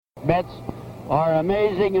Mets are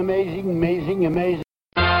amazing, amazing, amazing, amazing.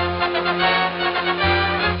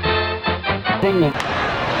 There's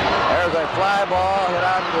a fly ball hit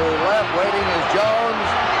out to left. Waiting is Jones.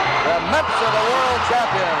 The Mets are the world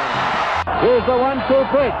champions. Here's the 1-2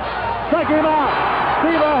 pitch. Strike him out.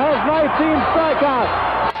 Silva has 19 strikeouts.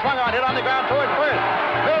 Swung on, hit on the ground towards first.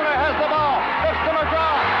 Milner has the ball. It's to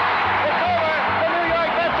McGraw. It's over. The New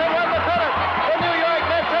York Mets have won the pennant. The New York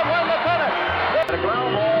Mets have won the pennant. The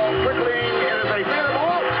ground ball quickly. It is a fair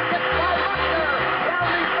ball. It's by Buckner. Down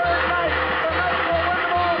the third base. The Mets will win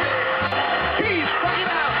the ball game. He struck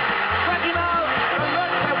him out. Struck him out. The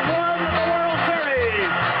Mets have won the World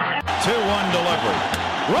Series. 2-1 delivery.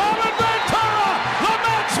 Robin Ventura. The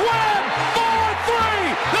Mets win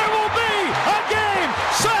 4-3. There will be a game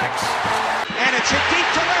 6. And it's hit deep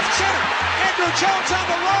to left center. Andrew Jones on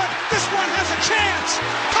the run. This one has a chance.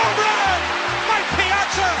 Home run. Mike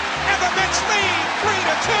Piazza. And the Mets lead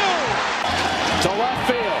 3-2. To left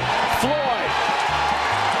field. Floyd.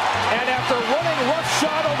 And after running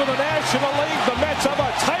roughshod over the National League, the Mets have a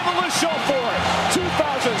title to show for it.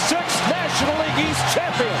 2006 National League East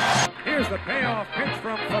champions. Here's the payoff pitch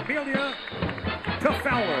from Familia to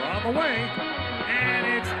Fowler on the way. And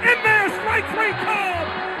it's in there. Strike 3 called.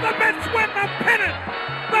 The Mets win the pennant.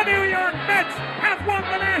 The New York Mets have won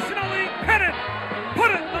the National League pennant.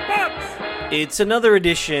 Put it in the books. It's another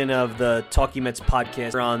edition of the Talking Mets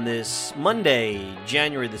podcast on this Monday,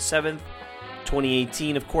 January the 7th,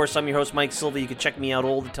 2018. Of course, I'm your host, Mike Silva. You can check me out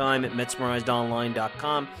all the time at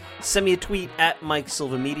metsmerizedonline.com. Send me a tweet at Mike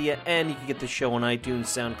Silva Media, and you can get the show on iTunes,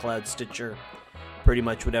 SoundCloud, Stitcher, pretty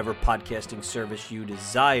much whatever podcasting service you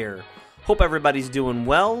desire. Hope everybody's doing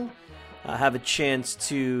well. I have a chance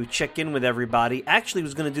to check in with everybody. Actually,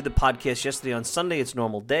 was going to do the podcast yesterday on Sunday. It's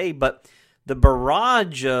normal day, but the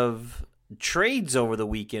barrage of trades over the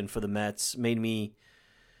weekend for the Mets made me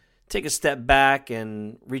take a step back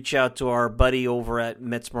and reach out to our buddy over at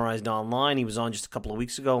Metsmerized Online. He was on just a couple of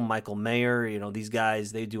weeks ago, Michael Mayer. You know, these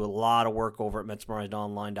guys, they do a lot of work over at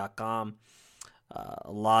metsmerizedonline.com.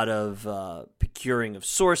 A lot of procuring of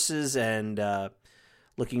sources and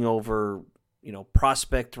looking over, you know,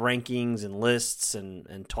 prospect rankings and lists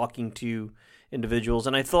and talking to individuals.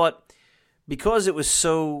 And I thought, because it was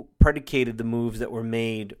so predicated, the moves that were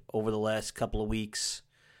made over the last couple of weeks,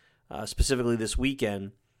 specifically this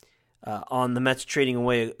weekend, on the Mets trading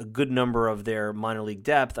away a good number of their minor league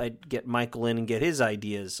depth, I'd get Michael in and get his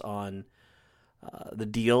ideas on the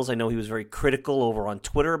deals. I know he was very critical over on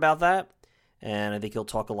Twitter about that, and I think he'll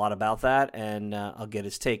talk a lot about that, and I'll get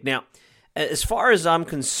his take. Now, as far as I'm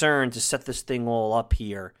concerned, to set this thing all up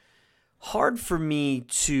here, hard for me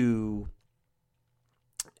to,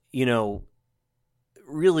 you know,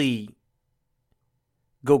 really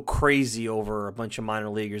go crazy over a bunch of minor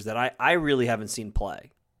leaguers that I really haven't seen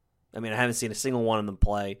play. I mean, I haven't seen a single one of them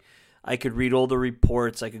play. I could read all the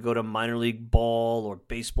reports. I could go to Minor League Ball or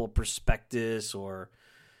Baseball Prospectus or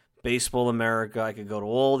Baseball America. I could go to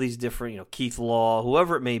all these different, you know, Keith Law,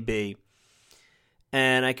 whoever it may be,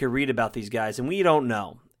 and I could read about these guys, and we don't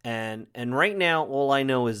know. And right now, all I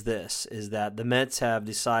know is this, is that the Mets have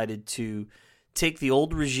decided to take the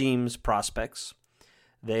old regime's prospects.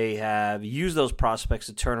 They have used those prospects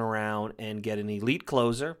to turn around and get an elite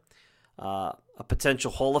closer, a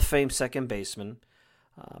potential Hall of Fame second baseman,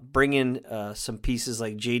 bring in some pieces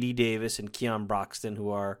like J.D. Davis and Keon Broxton,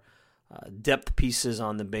 who are depth pieces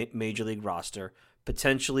on the Major League roster,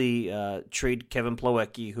 potentially trade Kevin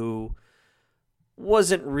Plawecki, who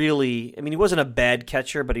wasn't really, I mean, he wasn't a bad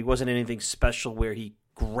catcher, but he wasn't anything special where he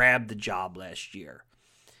grabbed the job last year.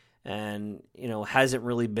 And, you know, hasn't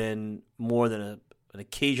really been more than an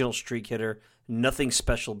occasional streak hitter, nothing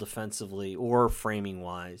special defensively or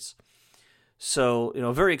framing-wise. So, you know,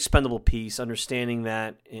 a very expendable piece, understanding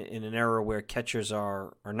that in an era where catchers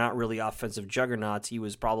are not really offensive juggernauts, he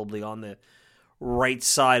was probably on the right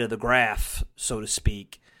side of the graph, so to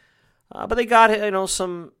speak. But they got, you know,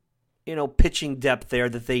 some, you know, pitching depth there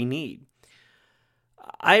that they need.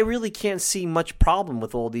 I really can't see much problem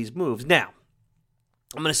with all these moves. Now,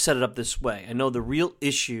 I'm going to set it up this way. I know the real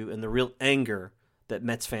issue and the real anger that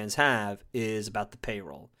Mets fans have is about the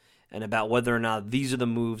payroll and about whether or not these are the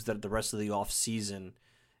moves that the rest of the offseason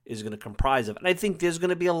is going to comprise of. And I think there's going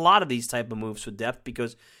to be a lot of these type of moves for depth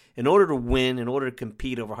because in order to win, in order to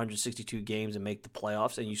compete over 162 games and make the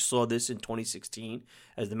playoffs, and you saw this in 2016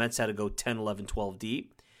 as the Mets had to go 10, 11, 12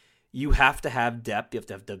 deep, you have to have depth. You have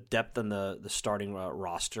to have the depth on the starting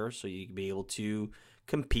roster so you can be able to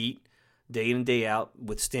compete day in and day out,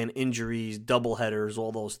 withstand injuries, doubleheaders,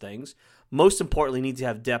 all those things. Most importantly, you need to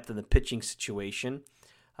have depth in the pitching situation.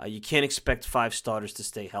 You can't expect 5 starters to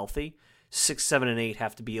stay healthy. 6, 7, and 8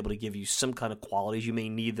 have to be able to give you some kind of qualities. You may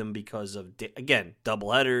need them because of, again,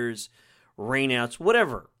 doubleheaders, rainouts,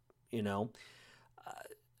 whatever,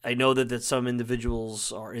 I know that some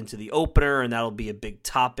individuals are into the opener, and that'll be a big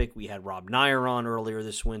topic. We had Rob Nair on earlier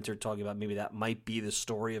this winter talking about maybe that might be the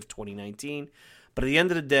story of 2019. But at the end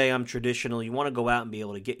of the day, I'm traditional. You want to go out and be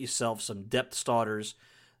able to get yourself some depth starters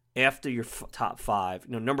after your top 5.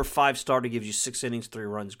 Number 5 starter gives you 6 innings, 3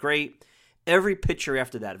 runs. Great. Every pitcher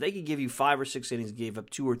after that, if they could give you 5 or 6 innings and gave up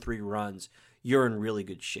 2 or 3 runs, you're in really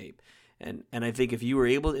good shape. And I think if you were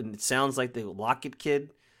able, and it sounds like the Lockett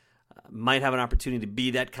kid might have an opportunity to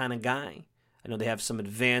be that kind of guy. I know they have some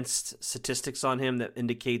advanced statistics on him that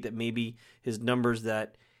indicate that maybe his numbers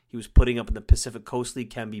that he was putting up in the Pacific Coast League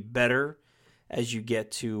can be better as you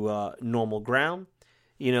get to normal ground.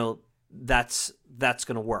 That's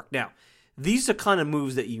going to work. Now, these are kind of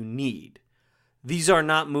moves that you need. These are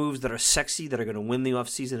not moves that are sexy, that are going to win the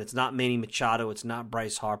offseason. It's not Manny Machado. It's not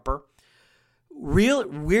Bryce Harper.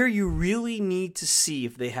 Where you really need to see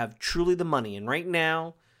if they have truly the money, and right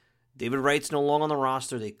now, David Wright's no longer on the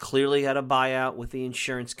roster. They clearly had a buyout with the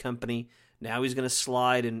insurance company. Now he's going to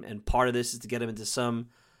slide, and part of this is to get him into some,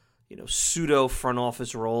 pseudo front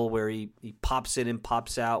office role where he pops in and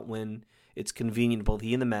pops out when it's convenient, both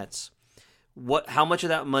he and the Mets. How much of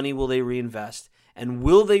that money will they reinvest? And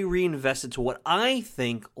will they reinvest it to what I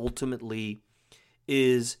think ultimately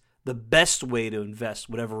is the best way to invest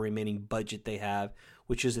whatever remaining budget they have,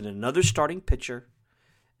 which is in another starting pitcher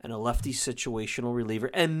and a lefty situational reliever,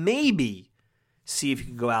 and maybe see if you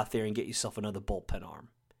can go out there and get yourself another bullpen arm,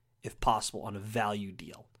 if possible, on a value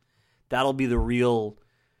deal. That'll be the real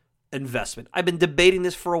investment. I've been debating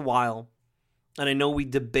this for a while, and I know we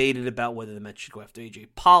debated about whether the Mets should go after A.J.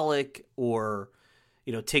 Pollock or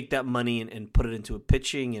take that money and put it into a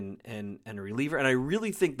pitching and a reliever. And I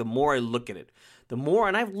really think the more I look at it,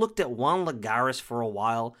 and I've looked at Juan Lagares for a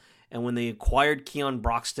while, and when they acquired Keon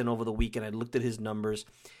Broxton over the weekend, I looked at his numbers.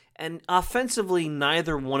 And offensively,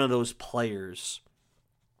 neither one of those players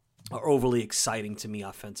are overly exciting to me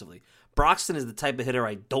offensively. Broxton is the type of hitter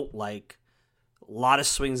I don't like. A lot of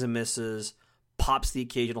swings and misses, pops the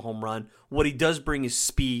occasional home run. What he does bring is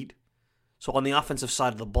speed. So on the offensive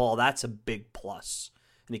side of the ball, that's a big plus.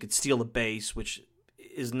 And he could steal the base, which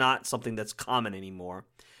is not something that's common anymore.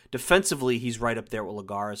 Defensively, he's right up there with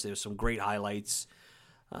Lagares. There's some great highlights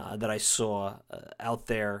that I saw out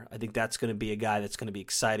there. I think that's going to be a guy that's going to be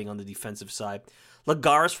exciting on the defensive side.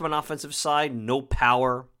 Lagares from an offensive side, no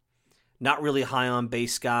power, not really a high on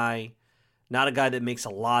base guy, not a guy that makes a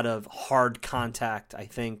lot of hard contact, I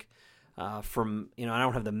think. I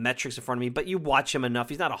don't have the metrics in front of me, but you watch him enough.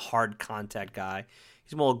 He's not a hard contact guy.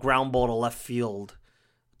 He's more a ground ball to left field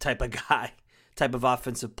type of guy, type of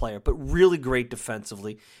offensive player, but really great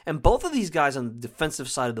defensively. And both of these guys on the defensive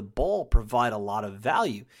side of the ball provide a lot of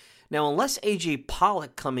value. Now, unless A.J.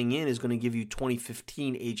 Pollock coming in is going to give you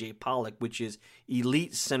 2015 A.J. Pollock, which is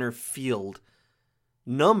elite center field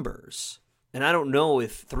numbers, and I don't know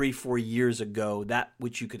if 3-4 years ago that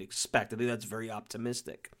which you could expect. I think that's very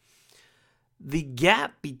optimistic. The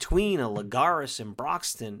gap between a Lagares and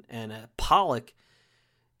Broxton and a Pollock,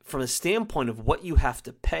 from a standpoint of what you have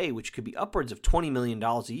to pay, which could be upwards of $20 million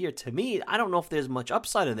a year, to me, I don't know if there's much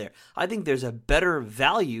upside in there. I think there's a better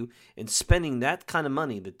value in spending that kind of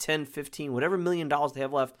money, the 10, 15, whatever $1 million they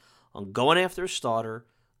have left, on going after a starter,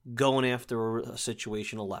 going after a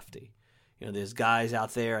situational lefty. There's guys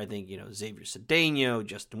out there, I think, Xavier Cedeno,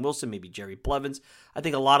 Justin Wilson, maybe Jerry Blevins. I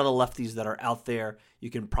think a lot of the lefties that are out there, you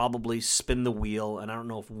can probably spin the wheel, and I don't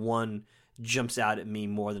know if one jumps out at me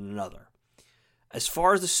more than another. As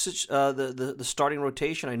far as the starting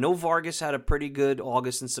rotation, I know Vargas had a pretty good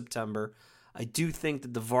August and September. I do think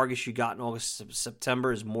that the Vargas you got in August and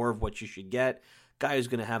September is more of what you should get. Guy who's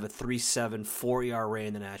going to have a 3.7, 4 ERA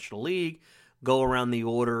in the National League. Go around the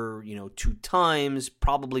order, 2 times.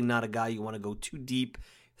 Probably not a guy you want to go too deep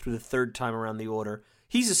through the third time around the order.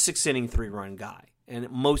 He's a 6-inning, 3-run guy. And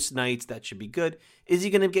most nights that should be good. Is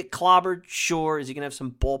he going to get clobbered? Sure. Is he going to have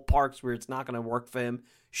some ballparks where it's not going to work for him?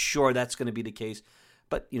 Sure, that's going to be the case.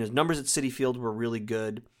 But his numbers at Citi Field were really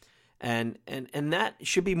good. And that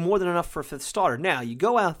should be more than enough for a fifth starter. Now, you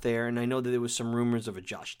go out there, and I know that there was some rumors of a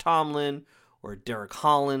Josh Tomlin or a Derek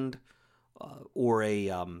Holland or a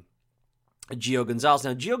Gio Gonzalez.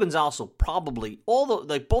 Now, Gio Gonzalez will probably,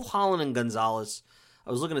 both Holland and Gonzalez,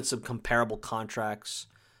 I was looking at some comparable contracts.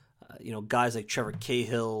 Guys like Trevor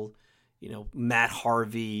Cahill, Matt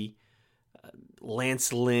Harvey,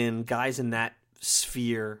 Lance Lynn, guys in that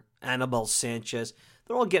sphere, Anibal Sanchez,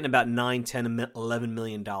 they're all getting about $9, $10, $11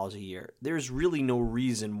 million a year. There's really no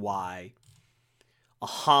reason why a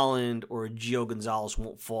Holland or a Gio Gonzalez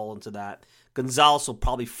won't fall into that. Gonzalez will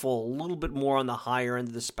probably fall a little bit more on the higher end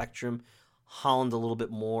of the spectrum. Holland a little bit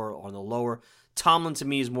more on the lower. Tomlin, to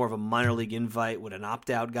me, is more of a minor league invite with an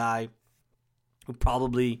opt-out guy who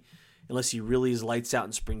probably, unless he really is lights out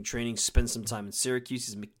in spring training, spend some time in Syracuse.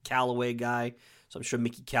 He's a Mickey Callaway guy, so I'm sure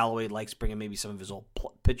Mickey Callaway likes bringing maybe some of his old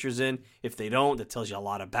pitchers in. If they don't, that tells you a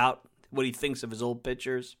lot about what he thinks of his old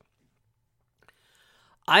pitchers.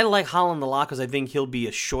 I like Holland a lot because I think he'll be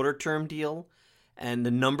a shorter-term deal, and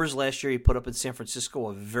the numbers last year he put up in San Francisco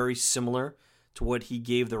are very similar to what he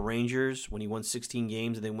gave the Rangers when he won 16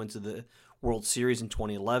 games and they went to the World Series in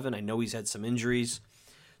 2011. I know he's had some injuries.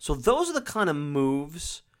 So those are the kind of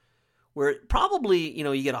moves where probably,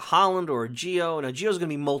 you get a Holland or a Gio. Now, Gio's going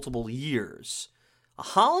to be multiple years. A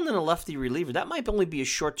Holland and a lefty reliever, that might only be a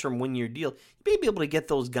short-term one-year deal. You may be able to get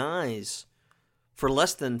those guys for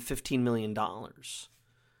less than $15 million.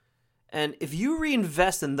 And if you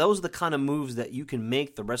reinvest, and those are the kind of moves that you can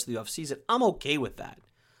make the rest of the offseason, I'm okay with that.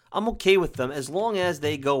 I'm okay with them as long as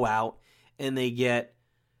they go out and they get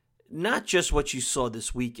not just what you saw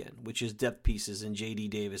this weekend, which is depth pieces in J.D.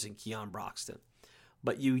 Davis and Keon Broxton,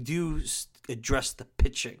 but you do address the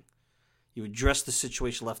pitching. You address the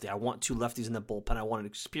situation lefty. I want two lefties in the bullpen. I want an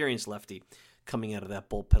experienced lefty coming out of that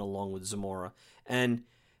bullpen along with Zamora. And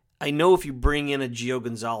I know if you bring in a Gio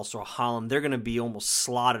Gonzalez or a Holland, they're going to be almost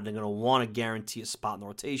slotted and going to want to guarantee a spot in the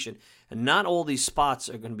rotation. And not all these spots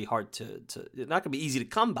are going to be hard to not going to be easy to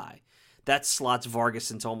come by. That slots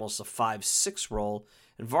Vargas into almost a 5-6 role.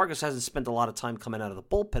 And Vargas hasn't spent a lot of time coming out of the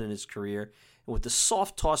bullpen in his career. And with the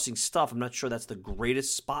soft tossing stuff, I'm not sure that's the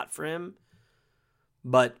greatest spot for him.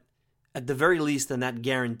 But at the very least, then that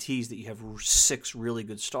guarantees that you have 6 really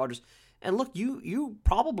good starters. And look, you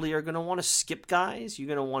probably are going to want to skip guys. You're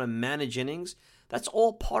going to want to manage innings. That's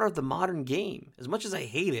all part of the modern game. As much as I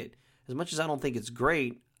hate it, as much as I don't think it's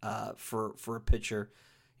great for a pitcher,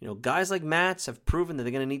 guys like Matz have proven that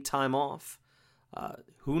they're going to need time off.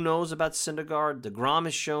 Who knows about Syndergaard? DeGrom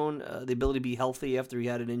has shown the ability to be healthy after he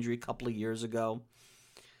had an injury a couple of years ago.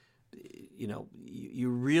 You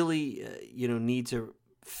really need to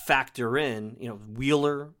factor in,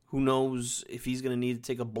 Wheeler, who knows if he's going to need to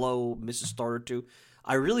take a blow, miss a start or two.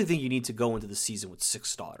 I really think you need to go into the season with 6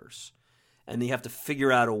 starters. And you have to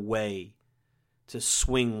figure out a way to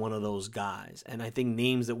swing one of those guys. And I think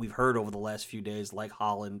names that we've heard over the last few days, like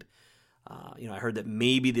Holland, I heard that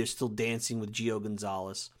maybe they're still dancing with Gio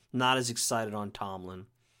Gonzalez. Not as excited on Tomlin.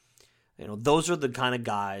 Those are the kind of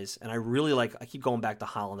guys, and I keep going back to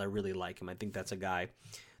Holland. I really like him. I think that's a guy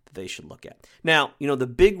that they should look at. Now, the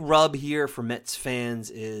big rub here for Mets fans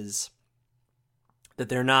is that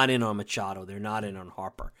they're not in on Machado. They're not in on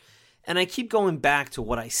Harper. And I keep going back to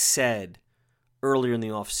what I said earlier in the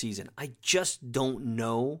offseason. I just don't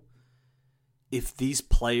know if these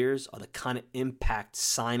players are the kind of impact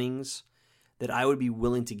signings that I would be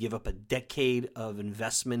willing to give up a decade of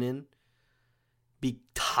investment in, be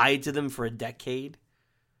tied to them for a decade.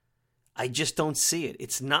 I just don't see it.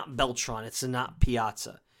 It's not Beltran. It's not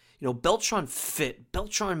Piazza. Beltran fit.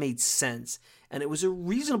 Beltran made sense. And it was a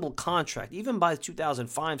reasonable contract, even by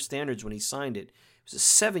 2005 standards when he signed it. It was a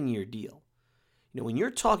 7-year deal. When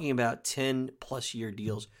you're talking about 10-plus year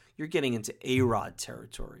deals, you're getting into A-Rod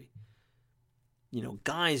territory.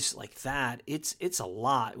 Guys like that, it's a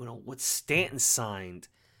lot. What Stanton signed,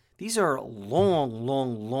 these are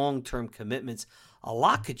long-term commitments. A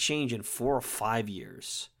lot could change in 4 or 5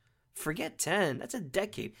 years. Forget 10. That's a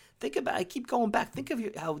decade. I keep going back. Think of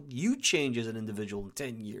how you change as an individual in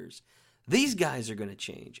 10 years. These guys are going to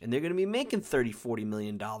change, and they're going to be making $30, $40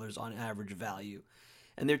 million on average value.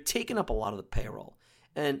 And they're taking up a lot of the payroll.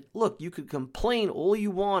 And look, you could complain all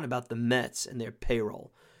you want about the Mets and their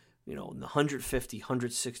payroll. In the $150,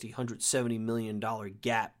 $160, $170 million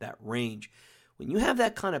gap, that range. When you have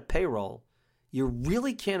that kind of payroll, you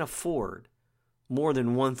really can't afford more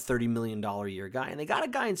than one $30 million a year guy. And they got a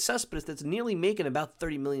guy in Cespedes that's nearly making about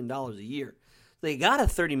 $30 million a year. They got a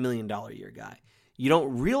 $30 million a year guy. You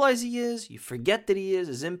don't realize he is. You forget that he is.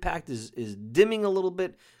 His impact is dimming a little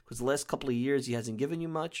bit because the last couple of years he hasn't given you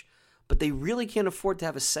much. But they really can't afford to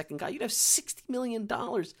have a second guy. You'd have $60 million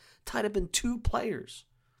tied up in 2 players.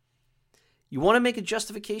 You want to make a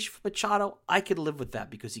justification for Machado? I could live with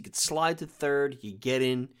that because he could slide to third. He could get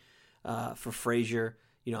in for Frazier.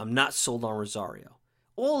 I'm not sold on Rosario.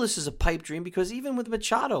 All this is a pipe dream because even with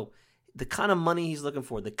Machado, the kind of money he's looking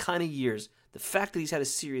for, the kind of years, the fact that he's had a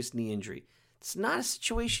serious knee injury, it's not a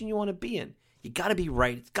situation you want to be in. You got to be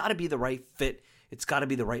right. It's got to be the right fit. It's got to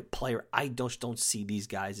be the right player. I don't see these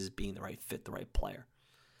guys as being the right fit, the right player.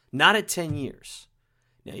 Not at 10 years.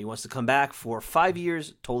 Now, he wants to come back for 5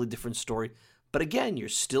 years, totally different story. But again, you're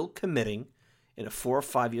still committing in a 4 or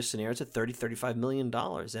 5 year scenario to $30-35 million.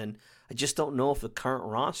 And I just don't know if the current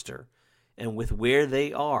roster and with where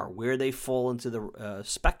they are, where they fall into the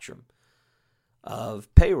spectrum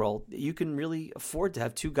of payroll, you can really afford to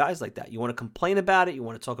have two guys like that. You want to complain about it. You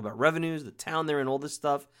want to talk about revenues, the town they're in, all this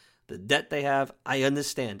stuff, the debt they have. I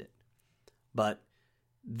understand it. But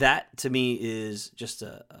that, to me, is just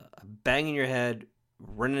a bang in your head,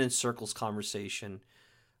 running in circles conversation.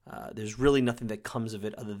 There's really nothing that comes of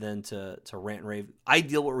it other than to rant and rave. I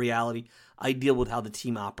deal with reality. I deal with how the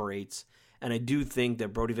team operates. And I do think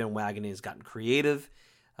that Brodie Van Wagenen has gotten creative.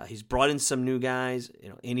 He's brought in some new guys.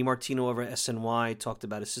 Andy Martino over at SNY talked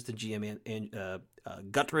about assistant GM and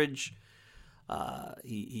Guttridge.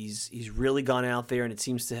 He's really gone out there, and it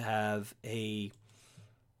seems to have his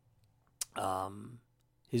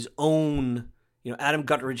own. Adam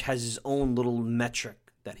Guttridge has his own little metric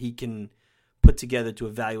that he can put together to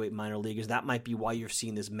evaluate minor leaguers. That might be why you're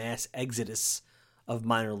seeing this mass exodus of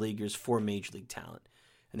minor leaguers for major league talent.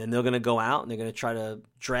 And then they're going to go out and they're going to try to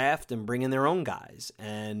draft and bring in their own guys.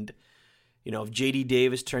 And, if J.D.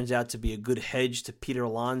 Davis turns out to be a good hedge to Peter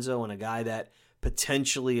Alonso and a guy that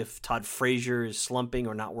potentially, if Todd Frazier is slumping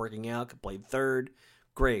or not working out, could play third,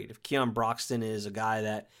 great. If Keon Broxton is a guy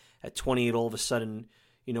that at 28 all of a sudden,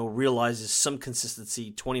 realizes some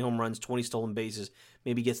consistency, 20 home runs, 20 stolen bases,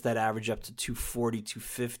 maybe gets that average up to 240,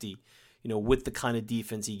 250, with the kind of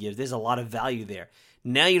defense he gives. There's a lot of value there.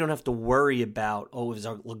 Now you don't have to worry about, is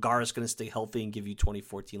our Lagares going to stay healthy and give you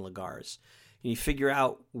 2014 Lagares? You figure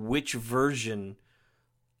out which version,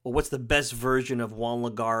 or what's the best version of Juan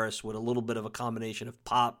Lagares with a little bit of a combination of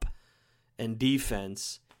pop and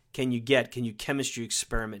defense can you chemistry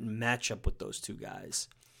experiment and match up with those two guys?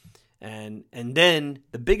 And then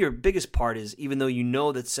the biggest part is, even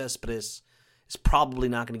though that Cespedes is probably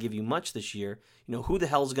not going to give you much this year, who the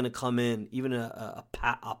hell is going to come in, even a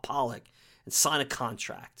Pollock, and sign a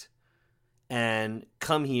contract and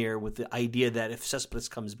come here with the idea that if Cespedes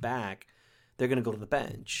comes back, they're going to go to the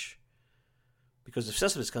bench. Because if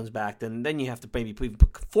Cespedes comes back, then you have to maybe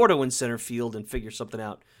put Conforto in center field and figure something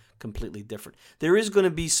out completely different. There is going to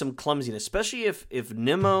be some clumsiness, especially if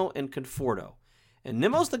Nimmo and Conforto. And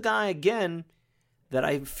Nimmo's the guy, again, that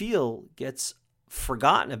I feel gets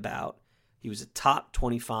forgotten about. He was a top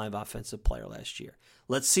 25 offensive player last year.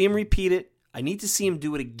 Let's see him repeat it. I need to see him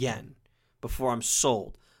do it again before I'm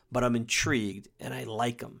sold. But I'm intrigued, and I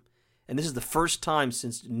like him. And this is the first time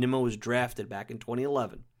since Nimmo was drafted back in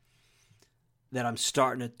 2011 that I'm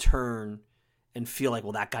starting to turn and feel like,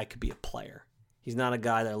 that guy could be a player. He's not a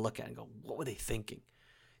guy that I look at and go, what were they thinking?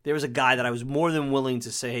 There was a guy that I was more than willing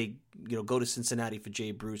to say, hey, go to Cincinnati for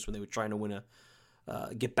Jay Bruce when they were trying to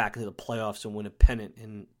get back into the playoffs and win a pennant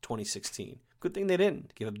in 2016. Good thing they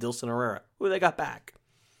didn't. Give up Dilson Herrera. Who they got back?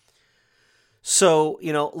 So,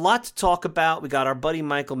 a lot to talk about. We got our buddy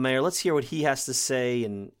Michael Mayer. Let's hear what he has to say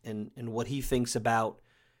and what he thinks about,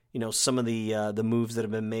 some of the moves that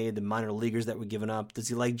have been made, the minor leaguers that were given up. Does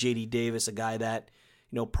he like J.D. Davis, a guy that,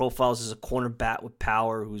 profiles as a corner bat with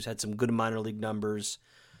power, who's had some good minor league numbers,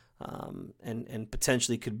 and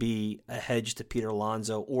potentially could be a hedge to Peter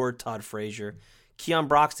Alonso or Todd Frazier. Keon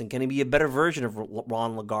Broxton, can he be a better version of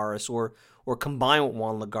Juan Lagares or combine with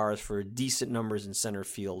Juan Lagares for decent numbers in center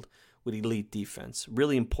field with elite defense?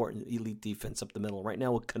 Really important elite defense up the middle. Right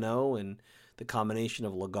now with Cano and the combination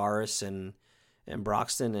of Lagares and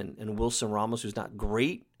Broxton and Wilson Ramos, who's not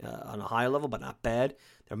great on a high level, but not bad.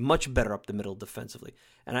 They're much better up the middle defensively.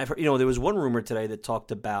 And I've heard, there was one rumor today that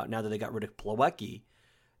talked about, now that they got rid of Plawecki,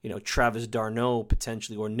 Travis d'Arnaud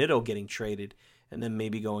potentially, or Nitto getting traded, and then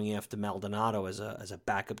maybe going after Maldonado as a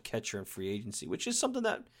backup catcher in free agency, which is something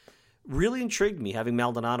that really intrigued me, having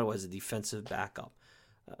Maldonado as a defensive backup.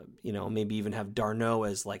 Maybe even have d'Arnaud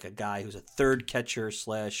as like a guy who's a third catcher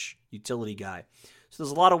 / utility guy. So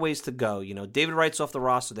there's a lot of ways to go. David Wright's off the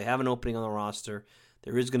roster. They have an opening on the roster.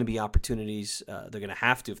 There is going to be opportunities. They're going to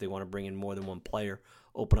have to, if they want to bring in more than one player,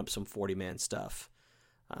 open up some 40-man stuff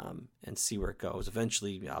and see where it goes.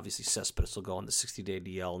 Eventually, obviously, Cespedes will go on the 60-day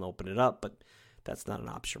DL and open it up, but that's not an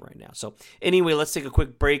option right now. So anyway, let's take a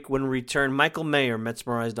quick break. When we return, Michael Mayer,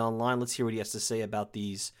 Metsmerized Online. Let's hear what he has to say about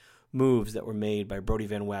these moves that were made by Brodie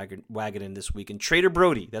Van Wagenen this week. And Trader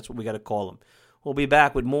Brodie, that's what we got to call him. We'll be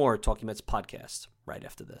back with more Talking Mets podcast right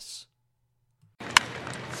after this.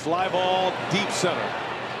 Fly ball deep center.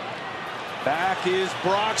 Back is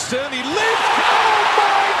Broxton. He leaps. Oh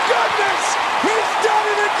my goodness! He's done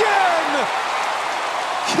it again!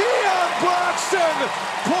 Keon Broxton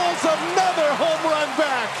pulls another home run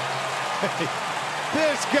back.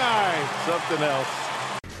 This guy, something else.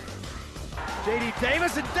 J.D.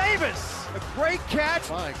 Davis and Davis, a great catch.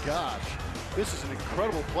 My gosh. This is an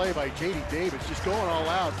incredible play by J.D. Davis, just going all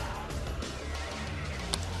out.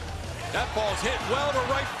 That ball's hit well to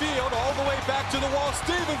right field, all the way back to the wall.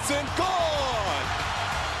 Stevenson, gone!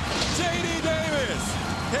 J.D. Davis,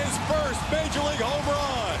 his first Major League home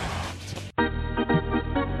run.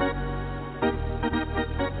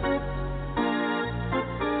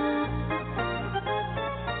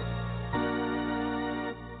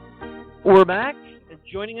 We're back.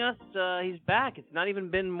 Joining us, he's back. It's not even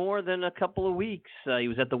been more than a couple of weeks. He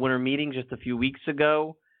was at the winter meeting just a few weeks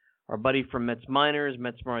ago. Our buddy from Mets Minors,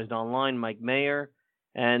 Metsmerized Online, Mike Mayer,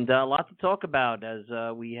 and a lot to talk about as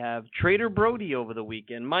we have Trader Brodie over the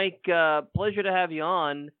weekend. Mike, pleasure to have you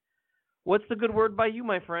on. What's the good word by you,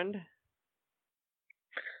 my friend?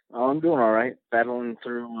 Oh, I'm doing all right. Battling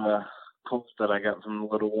through colds that I got from the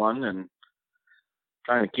little one and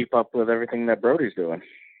trying to keep up with everything that Brodie's doing.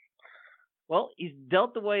 Well, he's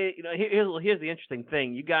dealt the way, here's the interesting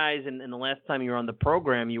thing. You guys, in the last time you were on the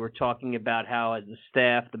program, you were talking about how, as the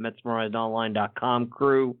staff, the MetsmerizedOnline.com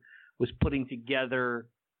crew was putting together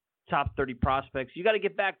top 30 prospects. You got to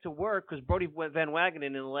get back to work because Brodie Van Wagenen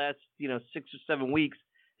in the last, 6 or 7 weeks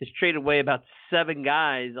has traded away about 7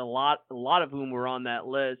 guys, a lot of whom were on that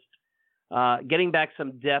list. Getting back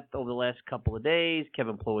some depth over the last couple of days.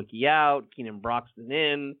 Kevin Plawecki out, Keon Broxton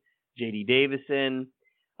in, J.D. Davis in.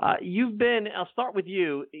 I'll start with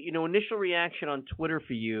you. Initial reaction on Twitter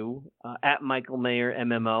for you, at Michael Mayer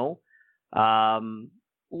MMO,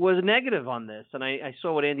 was negative on this. And I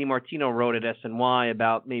saw what Andy Martino wrote at SNY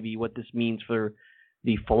about maybe what this means for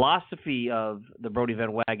the philosophy of the Brodie Van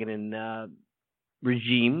Wagenen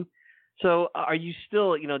regime. So are you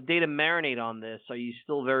still, data marinate on this? Are you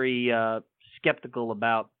still very skeptical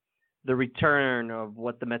about the return of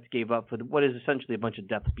what the Mets gave up for what is essentially a bunch of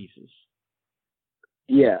depth pieces?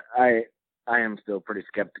 Yeah, I am still pretty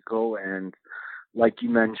skeptical, and like you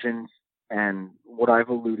mentioned, and what I've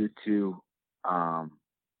alluded to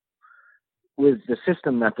with the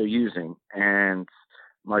system that they're using, and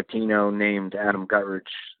Martino named Adam Guttridge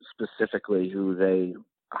specifically, who they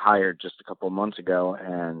hired just a couple of months ago,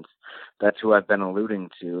 and that's who I've been alluding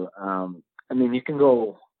to. You can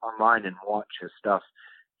go online and watch his stuff.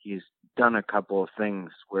 He's done a couple of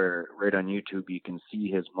things where right on YouTube you can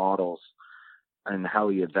see his models and how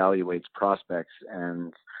he evaluates prospects.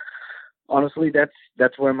 And honestly,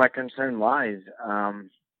 that's where my concern lies.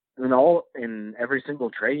 In every single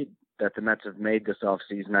trade that the Mets have made this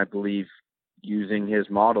offseason, I believe, using his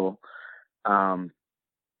model, that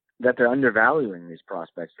they're undervaluing these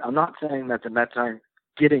prospects. I'm not saying that the Mets aren't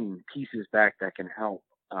getting pieces back that can help.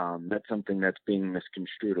 That's something that's being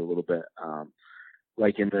misconstrued a little bit.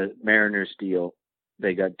 Like in the Mariners deal,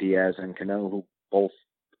 they got Diaz and Cano, who both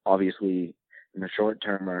obviously in the short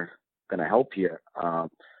term are going to help you.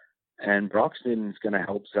 And Broxton's going to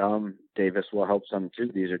help some. Davis will help some too.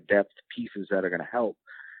 These are depth pieces that are going to help.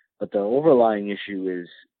 But the overlying issue is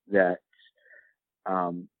that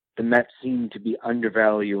the Mets seem to be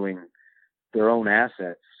undervaluing their own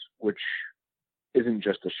assets, which isn't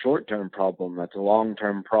just a short-term problem. That's a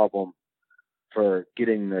long-term problem for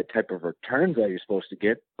getting the type of returns that you're supposed to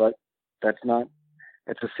get. But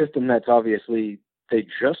it's a system that's obviously they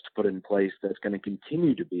just put in place that's going to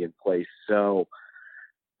continue to be in place. So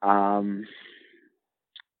I'm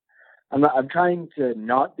trying to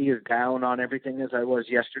not be as down on everything as I was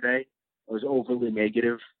yesterday. I was overly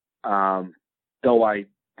negative, though I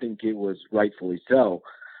think it was rightfully so.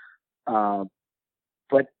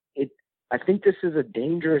 But I think this is a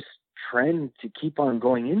dangerous trend to keep on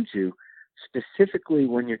going into, specifically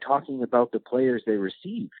when you're talking about the players they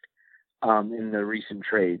received. In the recent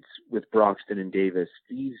trades with Broxton and Davis,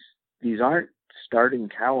 these aren't starting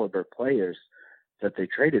caliber players that they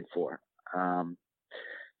traded for.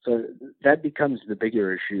 So that becomes the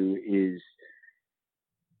bigger issue, is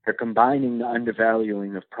they're combining the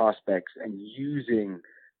undervaluing of prospects and using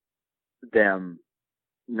them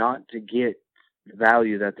not to get the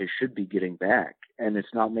value that they should be getting back. And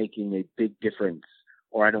it's not making a big difference,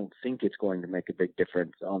 or I don't think it's going to make a big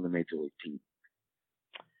difference on the Major League team.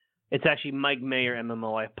 It's actually Mike Mayer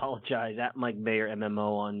MMO. I apologize. At Mike Mayer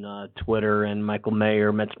MMO on Twitter, and Michael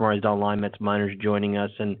Mayer, Metsmerized Online, Mets Minors, joining us.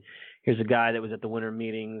 And here's a guy that was at the winter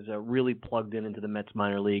meetings, really plugged into the Mets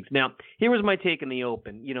minor leagues. Now, here was my take in the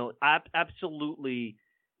open. Absolutely,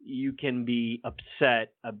 you can be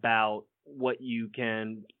upset about what you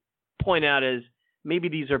can point out as maybe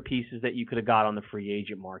these are pieces that you could have got on the free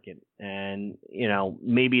agent market. And,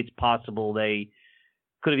 maybe it's possible they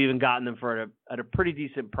could have even gotten them at a pretty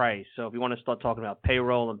decent price. So if you want to start talking about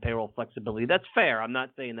payroll and payroll flexibility, that's fair. I'm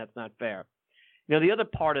not saying that's not fair. The other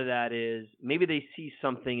part of that is maybe they see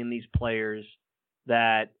something in these players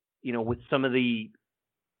that with some of the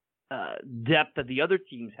depth that the other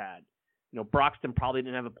teams had. Broxton probably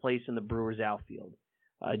didn't have a place in the Brewers outfield.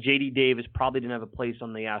 J.D. Davis probably didn't have a place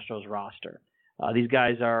on the Astros roster. These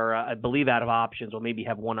guys are, I believe, out of options, or maybe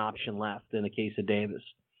have one option left in the case of Davis.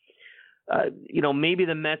 Maybe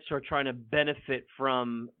the Mets are trying to benefit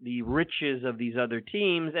from the riches of these other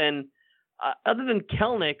teams. And other than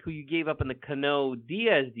Kelenic, who you gave up in the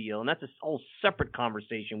Cano-Diaz deal, and that's a whole separate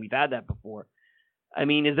conversation. We've had that before. I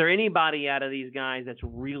mean, is there anybody out of these guys that's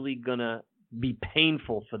really going to be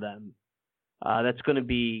painful for them? That's going to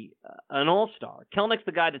be an all-star. Kelnic's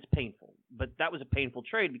the guy that's painful, but that was a painful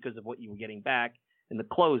trade because of what you were getting back in the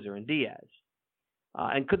closer in Diaz.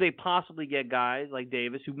 And could they possibly get guys like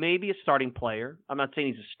Davis, who may be a starting player? I'm not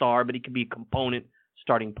saying he's a star, but he could be a component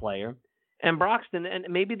starting player. And Broxton, and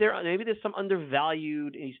maybe there's some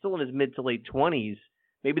undervalued, and he's still in his mid to late 20s,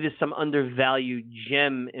 maybe there's some undervalued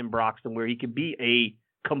gem in Broxton where he could be a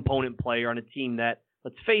component player on a team that,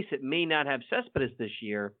 let's face it, may not have Cespedes this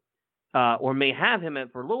year, or may have him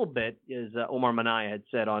for a little bit, as Omar Minaya had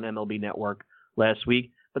said on MLB Network last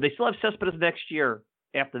week. But they still have Cespedes next year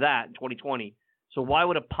after that, in 2020. So why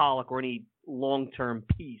would a Pollock or any long-term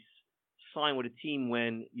piece sign with a team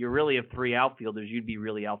when you really have three outfielders? You'd be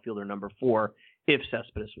really outfielder number 4 if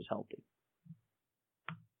Cespedes was healthy.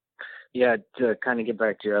 Yeah, to kind of get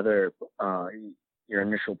back to your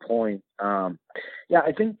initial point.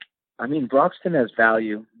 I mean, Broxton has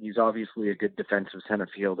value. He's obviously a good defensive center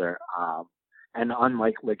fielder. And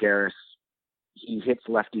unlike Lagares, he hits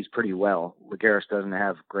lefties pretty well. Lagares doesn't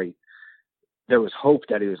have great. There was hope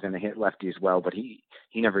that he was going to hit lefties well, but he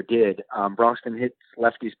never did. Broxton hits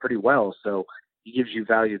lefties pretty well, so he gives you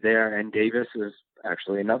value there. And Davis is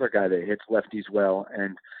actually another guy that hits lefties well.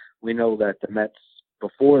 And we know that the Mets,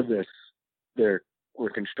 before this, were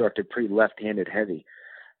constructed pretty left-handed heavy.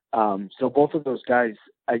 So both of those guys,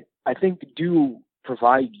 I think, do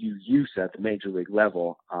provide you use at the major league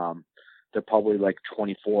level. They're probably like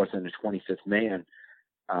 24th and a 25th man.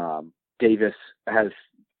 Davis has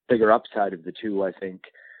bigger upside of the two, I think,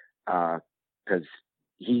 because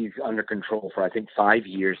he's under control for, I think, 5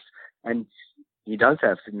 years. And he does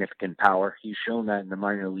have significant power. He's shown that in the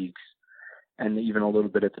minor leagues and even a little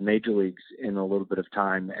bit at the major leagues in a little bit of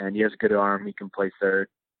time. And he has a good arm. He can play third.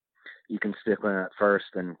 You can stick him at first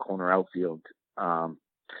and corner outfield.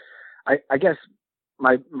 I guess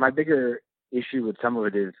my bigger issue with some of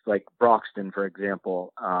it is, like Broxton, for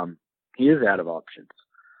example, he is out of options.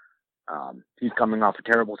 He's coming off a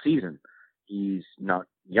terrible season. He's not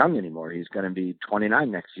young anymore. He's going to be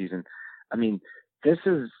 29 next season. I mean, this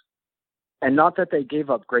is, and not that they gave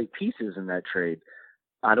up great pieces in that trade.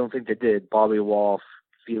 I don't think they did. Bobby Wolf,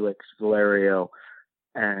 Felix Valerio,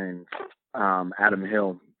 and Adam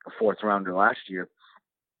Hill, a fourth rounder last year.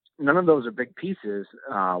 None of those are big pieces.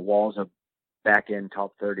 Wall's a back-end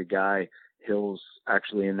top 30 guy. Hill's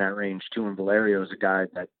actually in that range too, and Valerio's a guy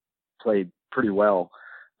that played pretty well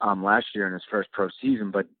last year in his first pro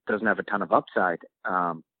season, but doesn't have a ton of upside.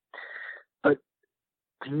 But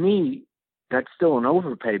to me, that's still an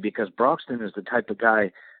overpay because Broxton is the type of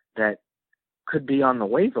guy that could be on the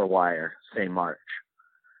waiver wire, say March.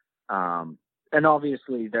 And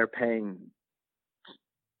obviously the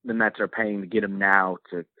Mets are paying to get him now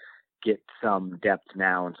to get some depth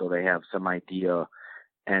now, and so they have some idea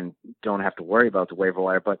and don't have to worry about the waiver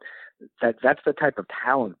wire. But that's the type of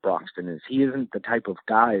talent Broxton is. He isn't the type of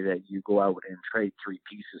guy that you go out and trade 3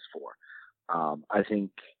 pieces for. I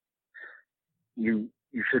think you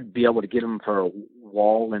should be able to get him for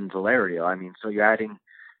Wall and Valerio. I mean, so you're adding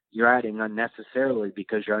unnecessarily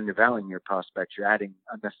because you're undervaluing your prospects. You're adding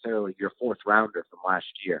unnecessarily your fourth rounder from last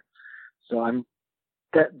year. So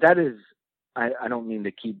that is, I don't mean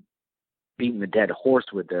to keep beating the dead horse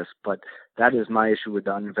with this, but that is my issue with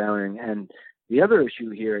the undervaluing. And the other issue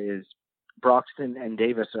here is Broxton and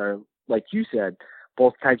Davis are, like you said,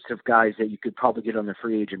 both types of guys that you could probably get on the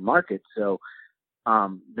free agent market. So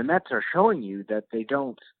the Mets are showing you that they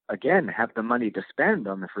don't, again, have the money to spend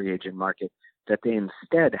on the free agent market, that they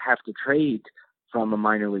instead have to trade from a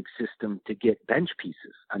minor league system to get bench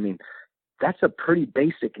pieces. I mean, that's a pretty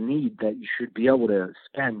basic need that you should be able to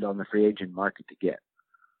spend on the free agent market to get.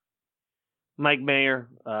 Mike Mayer,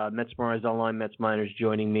 Mets Morons Online, Mets Miners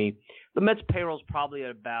joining me. The Mets payroll is probably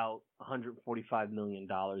at about $145 million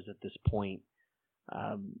at this point.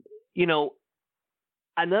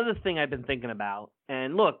 Another thing I've been thinking about,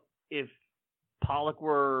 and look, if Pollock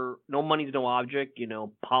were no money's no object,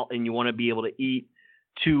 and you want to be able to eat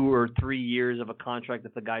 2 or 3 years of a contract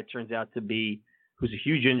if the guy turns out to be, who's a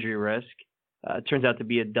huge injury risk, turns out to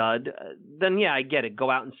be a dud, then yeah, I get it.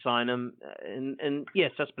 Go out and sign him. And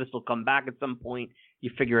yes, Cespedes will come back at some point.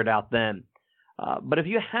 you figure it out then. But if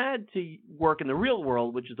you had to work in the real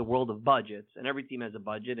world, which is the world of budgets, and every team has a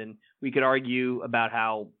budget, and we could argue about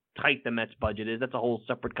how tight the Mets budget is. That's a whole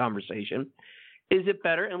separate conversation. Is it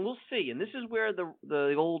better? And we'll see. And this is where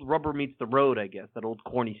the old rubber meets the road, I guess, that old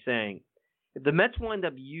corny saying. If the Mets wind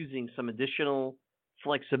up using some additional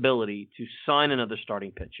flexibility to sign another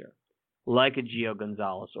starting pitcher, like a Gio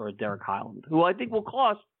Gonzalez or a Derek Highland, who I think will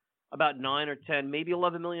cost about $9 or $10, maybe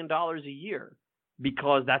 $11 million a year,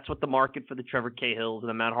 because that's what the market for the Trevor Cahills and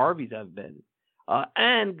the Matt Harveys have been.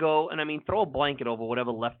 Throw a blanket over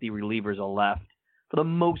whatever lefty relievers are left. For the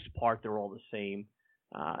most part, they're all the same.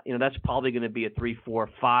 That's probably going to be a $3, $4,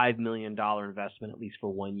 $5 million investment, at least for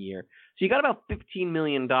 1 year. So you got about $15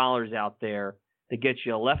 million out there to get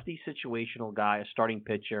you a lefty situational guy, a starting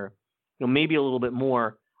pitcher, maybe a little bit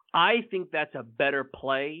more. I think that's a better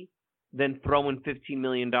play than throwing $15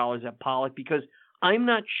 million at Pollock, because I'm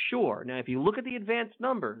not sure. Now, if you look at the advanced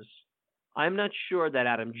numbers, I'm not sure that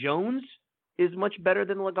Adam Jones is much better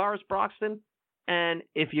than Lagares Broxton. And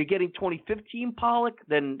if you're getting 2015 Pollock,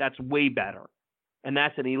 then that's way better. And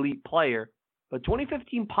that's an elite player. But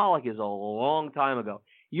 2015 Pollock is a long time ago.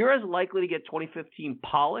 You're as likely to get 2015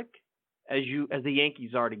 Pollock as the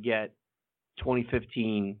Yankees are to get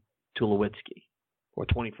 2015 Tulowitzki or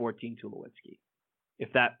 2014 Tulowitzki.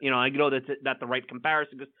 If that, I know that's not the right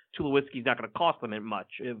comparison, because Tulowitzki's not going to cost them much,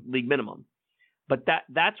 league minimum. But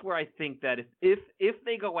that's where I think that if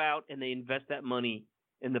they go out and they invest that money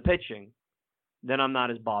in the pitching, then I'm not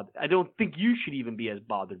as bothered. I don't think you should even be as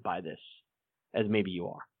bothered by this as maybe you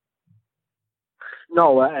are.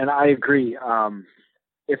 No, and I agree.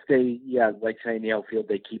 If they, like say in the outfield,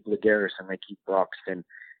 they keep Lagares and they keep Broxton,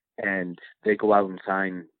 and they go out and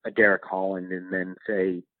sign a Derek Holland and then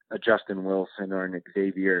say a Justin Wilson or an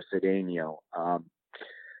Xavier Cedeno.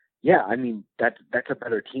 That's a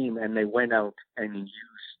better team, and they went out and used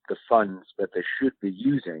the funds that they should be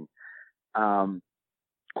using.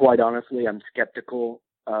 Quite honestly, I'm skeptical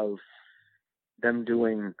of them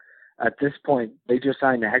doing. At this point, they just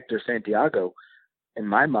signed a Hector Santiago. In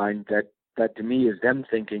my mind, that to me is them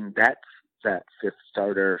thinking that's that fifth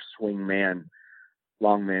starter, swing man,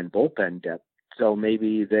 long man bullpen depth. So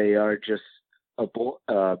maybe they are just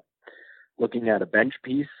looking at a bench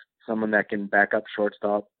piece, someone that can back up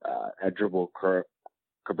shortstop. Edgerbil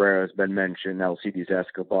Cabrera has been mentioned, Alcides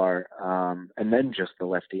Escobar, and then just the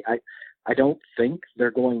lefty. I don't think they're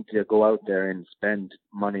going to go out there and spend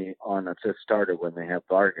money on a fifth starter when they have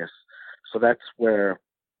Vargas. So that's where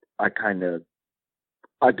I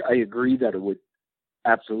agree that it would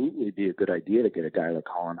absolutely be a good idea to get a guy like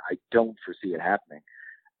Holland. I don't foresee it happening.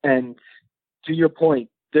 And to your point,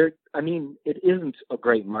 it isn't a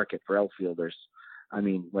great market for outfielders.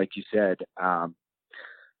 Like you said,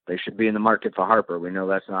 they should be in the market for Harper. We know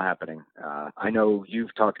that's not happening. I know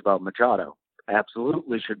you've talked about Machado.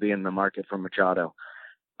 Absolutely should be in the market for Machado.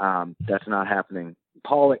 That's not happening.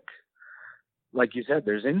 Pollock, like you said,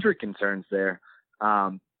 there's injury concerns there.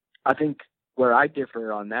 I think where I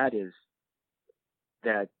differ on that is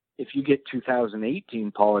that if you get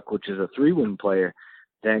 2018 Pollock, which is a 3-win player,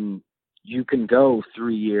 then you can go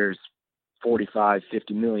 3 years, 45,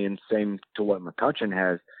 50 million, same to what McCutchen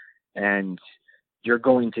has, and you're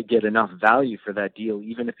going to get enough value for that deal,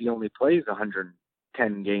 even if he only plays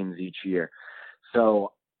 110 games each year.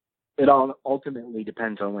 So it all ultimately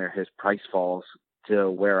depends on where his price falls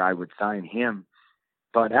to where I would sign him.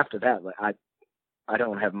 But after that, I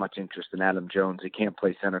don't have much interest in Adam Jones. He can't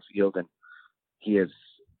play center field, and his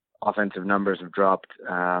offensive numbers have dropped.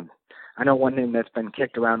 I know one name that's been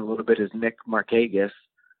kicked around a little bit is Nick Markakis.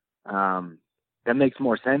 That makes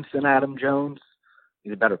more sense than Adam Jones.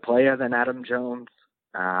 He's a better player than Adam Jones.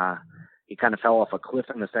 He kind of fell off a cliff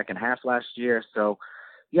in the second half last year. So,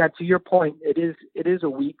 yeah, to your point, it is a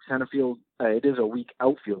weak center field. It is a weak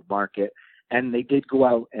outfield market, and they did go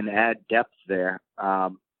out and add depth there.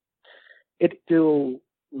 It still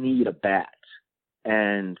need a bat,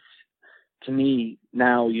 and to me,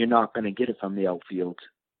 now you're not going to get it from the outfield.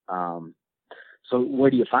 So where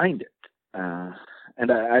do you find it?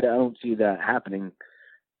 And I don't see that happening.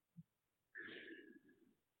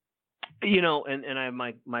 And I have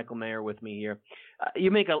Michael Mayer with me here. You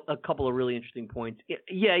make a couple of really interesting points.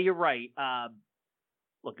 Yeah, you're right.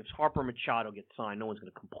 Look, if Harper Machado gets signed, no one's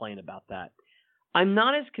going to complain about that. I'm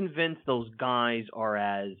not as convinced those guys are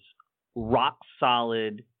as rock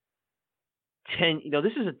solid.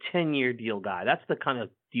 This is a 10-year deal guy. That's the kind of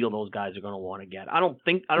deal those guys are going to want to get. I don't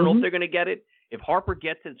know if they're going to get it. If Harper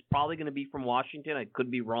gets it, it's probably going to be from Washington. I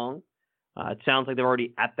could be wrong. It sounds like they're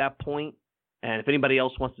already at that point. And if anybody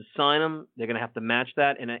else wants to sign him, they're going to have to match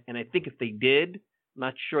that. And I think if they did, I'm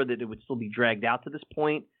not sure that it would still be dragged out to this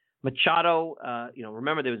point. Machado,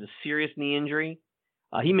 remember there was a serious knee injury.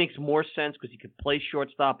 He makes more sense because he could play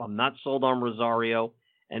shortstop. I'm not sold on Rosario.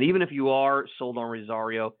 And even if you are sold on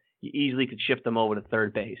Rosario, you easily could shift him over to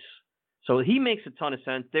third base. So he makes a ton of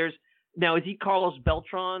sense. Now, is he Carlos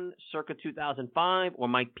Beltran circa 2005 or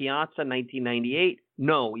Mike Piazza 1998?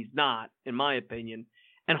 No, he's not, in my opinion.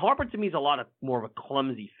 And Harper, to me, is a lot more of a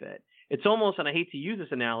clumsy fit. It's almost, and I hate to use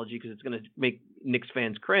this analogy because it's going to make Knicks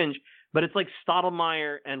fans cringe, but it's like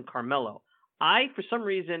Stottlemyre and Carmelo. For some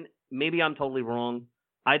reason, maybe I'm totally wrong,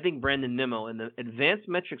 I think Brandon Nimmo, and the advanced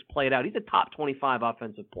metrics played out, he's a top 25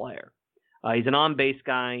 offensive player. He's an on-base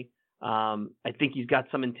guy. I think he's got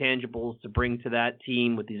some intangibles to bring to that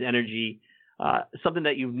team with his energy, something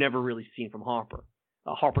that you've never really seen from Harper.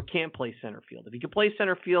 Harper can't play center field. If he could play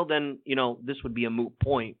center field, then, this would be a moot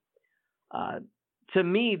point. To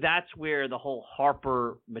me, that's where the whole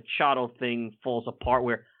Harper-Machado thing falls apart,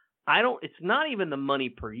 where it's not even the money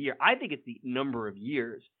per year. I think it's the number of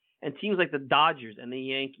years. And teams like the Dodgers and the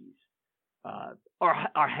Yankees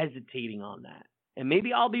are hesitating on that. And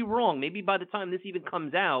maybe I'll be wrong. Maybe by the time this even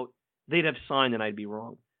comes out, they'd have signed and I'd be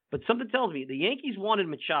wrong. But something tells me the Yankees wanted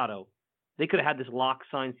Machado. They could have had this lock,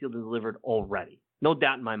 signed, sealed, and delivered already. No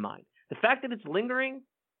doubt in my mind. The fact that it's lingering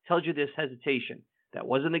tells you there's hesitation. That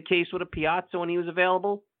wasn't the case with a Piazza when he was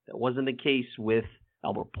available. That wasn't the case with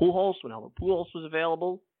Albert Pujols when Albert Pujols was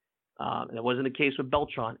available. That wasn't the case with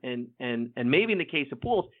Beltran. And maybe in the case of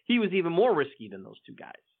Pujols, he was even more risky than those two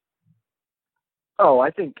guys. Oh,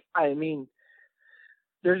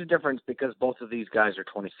 there's a difference because both of these guys are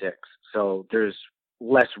 26. So there's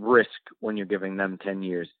less risk when you're giving them 10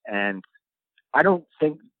 years. And I don't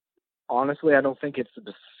think it's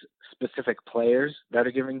the specific players that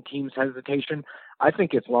are giving teams hesitation. I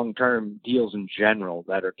think it's long-term deals in general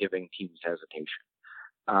that are giving teams hesitation.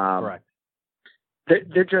 Correct.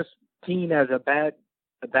 They're just seen as a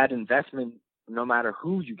bad investment no matter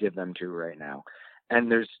who you give them to right now.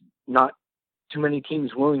 And there's not too many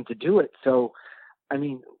teams willing to do it. So,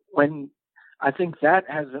 when I think that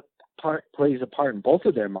plays a part in both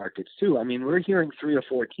of their markets too. We're hearing 3 or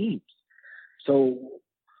 4 teams. So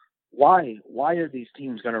why are these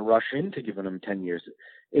teams going to rush into giving them 10 years?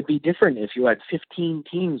 It'd be different if you had 15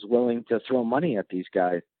 teams willing to throw money at these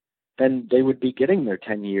guys. Then they would be getting their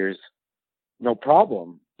 10 years, no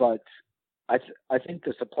problem. But I think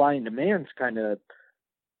the supply and demand's kind of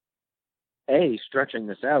stretching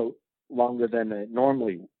this out longer than it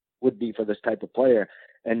normally would be for this type of player,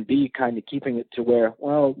 and B, kind of keeping it to where,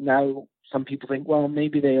 well, now some people think, well,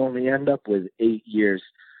 maybe they only end up with 8 years,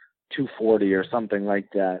 240 or something like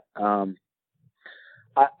that. I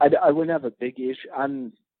wouldn't have a big issue.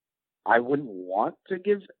 I wouldn't want to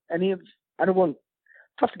give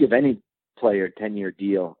tough to give any player a 10-year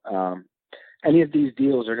deal. Any of these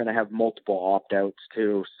deals are going to have multiple opt-outs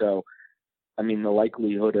too. So, the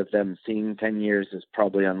likelihood of them seeing 10 years is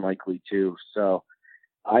probably unlikely too. So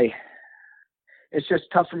it's just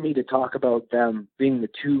tough for me to talk about them being the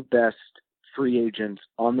 2 best free agents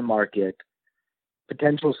on the market,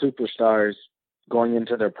 potential superstars going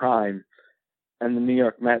into their prime, and the New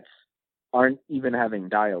York Mets aren't even having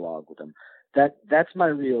dialogue with them. That's my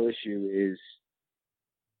real issue is,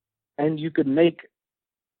 and you could make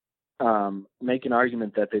an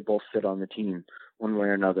argument that they both fit on the team one way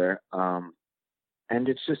or another. And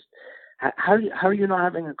it's just, how are you not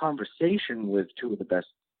having a conversation with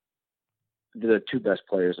the 2 best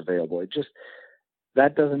players available?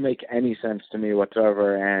 That doesn't make any sense to me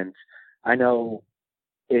whatsoever. And I know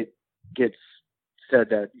it gets said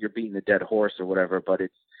that you're beating a dead horse or whatever, but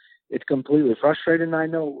it's completely frustrating. And I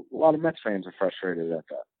know a lot of Mets fans are frustrated at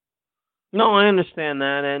that. No, I understand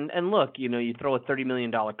that. And look, you throw a $30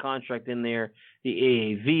 million contract in there. The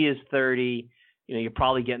AAV is 30. You're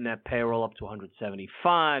probably getting that payroll up to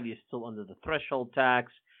 175. You're still under the threshold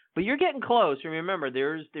tax, but you're getting close. And remember,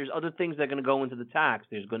 there's other things that are going to go into the tax.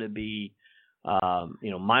 There's going to be,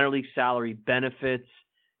 minor league salary, benefits.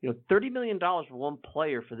 $30 million for one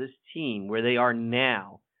player for this team where they are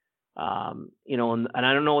now. And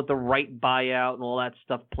I don't know what the right buyout and all that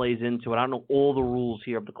stuff plays into it. I don't know all the rules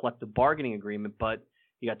here of the collective bargaining agreement, but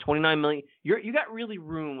you got $29 million. You got really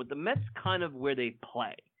room with the Mets kind of where they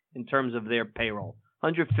play in terms of their payroll,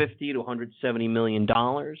 $150 to $170 million.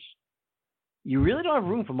 You really don't have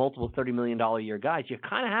room for multiple $30 million a year guys. You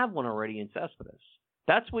kind of have one already in Cespedes.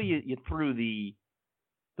 That's where you threw the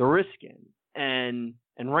risk in. And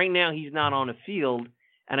right now he's not on the field.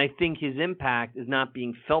 And I think his impact is not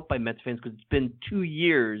being felt by Mets fans because it's been 2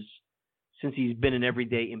 years since he's been an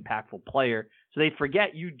everyday impactful player. So they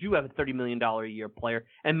forget you do have a $30 million a year player,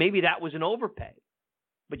 and maybe that was an overpay.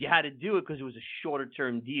 but you had to do it because it was a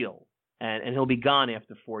shorter-term deal, and he'll be gone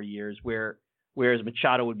after 4 years, whereas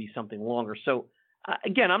Machado would be something longer. So,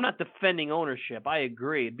 again, I'm not defending ownership. I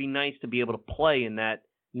agree. It'd be nice to be able to play in that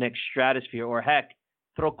next stratosphere, or heck,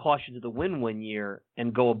 throw caution to the wind 1 year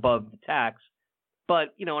and go above the tax.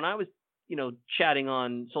 But, when I was, chatting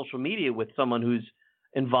on social media with someone who's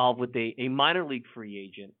involved with a minor league free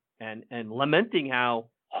agent and lamenting how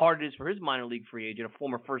hard it is for his minor league free agent, a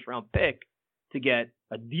former first-round pick, to get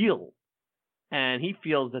a deal. And he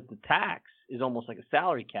feels that the tax is almost like a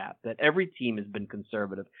salary cap, that every team has been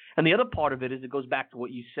conservative. And the other part of it is it goes back to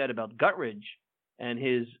what you said about Guttridge and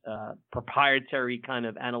his proprietary kind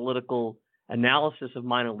of analytical analysis of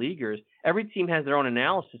minor leaguers. Every team has their own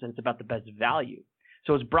analysis, and it's about the best value.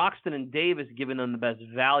 So it's Broxton and Davis giving them the best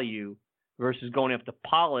value versus going after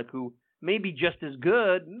Pollock, who may be just as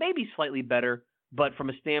good, maybe slightly better, but from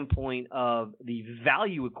a standpoint of the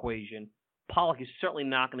value equation, Pollock is certainly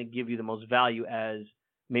not going to give you the most value as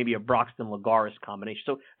maybe a Broxton-Lagares combination.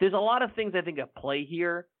 So there's a lot of things I think at play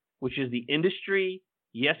here, which is the industry.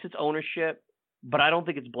 Yes, it's ownership, but I don't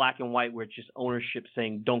think it's black and white where it's just ownership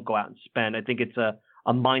saying don't go out and spend. I think it's a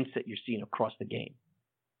mindset you're seeing across the game.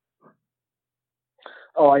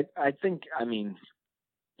 Oh, I think,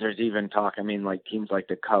 there's even talk, like teams like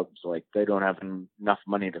the Cubs, like they don't have enough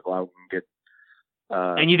money to go out and get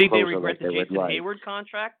and you think they regret like the Jason Hayward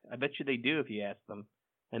contract? I bet you they do if you ask them.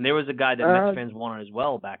 And there was a guy that Mets fans wanted as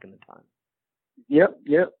well back in the time. Yep.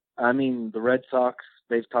 The Red Sox,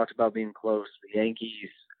 they've talked about being close. The Yankees,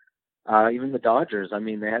 even the Dodgers,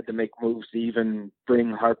 they had to make moves to even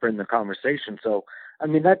bring Harper in the conversation. So,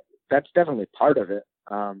 that's definitely part of it.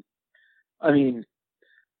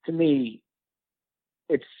 To me,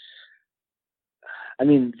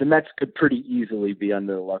 the Mets could pretty easily be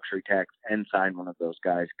under the luxury tax and sign one of those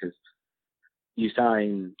guys, because you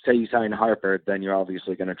sign Harper, then you're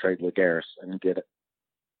obviously going to trade Lagares and get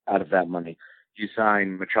out of that money. You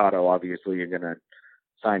sign Machado, obviously you're going to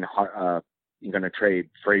you're going to trade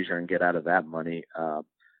Frazier and get out of that money.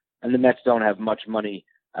 And the Mets don't have much money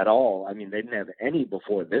at all. They didn't have any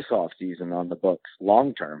before this offseason on the books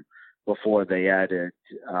long term before they added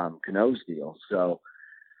Cano's deal. So,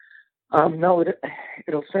 no,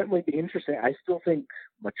 it'll certainly be interesting. I still think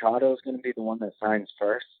Machado is going to be the one that signs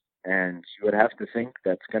first, and you would have to think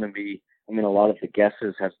that's going to be, a lot of the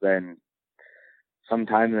guesses have been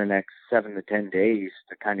sometime in the next 7 to 10 days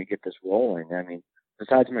to kind of get this rolling.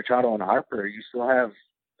 Besides Machado and Harper, you still have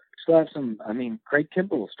some, Craig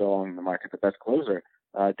Kimbrell is still on the market, the best closer.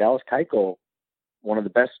 Dallas Keuchel, one of the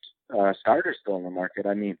best starters still on the market.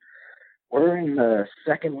 We're in the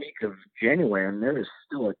second week of January, and there is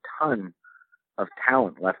still a ton of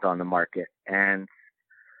talent left on the market. And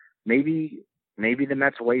maybe the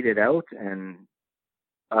Mets wait it out and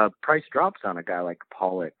price drops on a guy like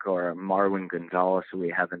Pollock or Marwin Gonzalez, who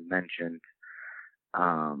we haven't mentioned,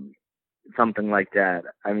 something like that.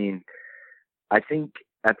 I think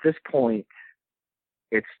at this point,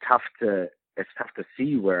 it's tough to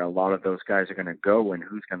see where a lot of those guys are going to go and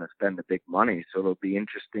who's going to spend the big money. So it'll be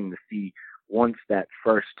interesting to see once that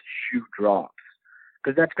first shoe drops,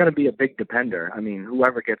 because that's going to be a big depender.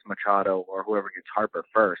 Whoever gets Machado or whoever gets Harper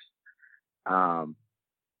first,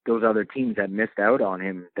 those other teams that missed out on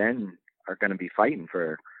him then are going to be fighting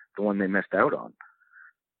for the one they missed out on.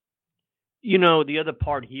 The other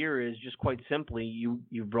part here is just quite simply,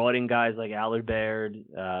 you brought in guys like Alibert,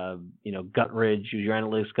 Guttridge, who's your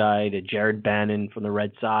analytics guy, to Jared Bannon from the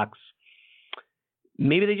Red Sox.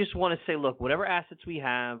 Maybe they just want to say, look, whatever assets we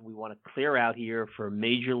have, we want to clear out here for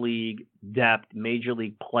major league depth, major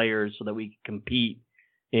league players, so that we can compete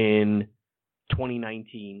in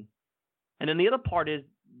 2019. And then the other part is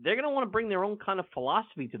they're going to want to bring their own kind of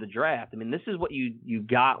philosophy to the draft. This is what you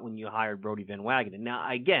got when you hired Brodie Van Wagenen.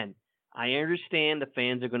 Now, again, I understand the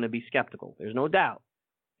fans are going to be skeptical. There's no doubt.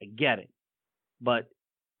 I get it. But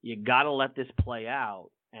you got to let this play out.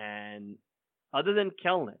 And other than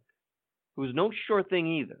Kelenic, who's no sure thing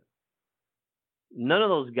either, none of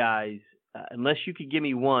those guys, unless you could give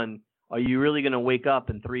me one, are you really going to wake up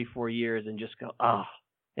in 3-4 years and just go,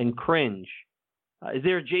 and cringe? Is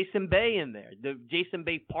there a Jason Bay in there? The Jason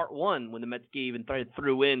Bay Part 1 when the Mets gave and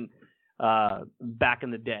threw in back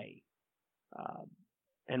in the day.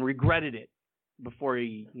 And regretted it before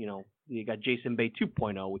you got Jason Bay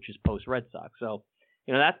 2.0, which is post Red Sox. So,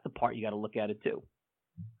 that's the part you got to look at it too.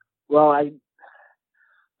 Well, I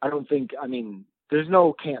don't think, there's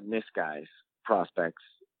no can't miss guys prospects.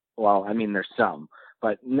 Well, there's some,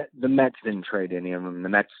 but the Mets didn't trade any of them. The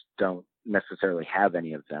Mets don't necessarily have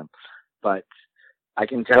any of them, but I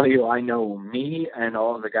can tell you, I know me and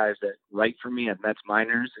all of the guys that write for me at Mets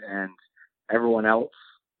Minors and everyone else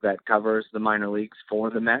that covers the minor leagues for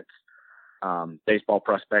the Mets, Baseball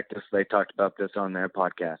Prospectus, they talked about this on their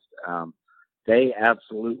podcast. They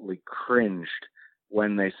absolutely cringed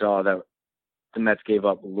when they saw that the Mets gave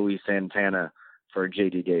up Luis Santana for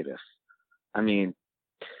J.D. Davis. I mean,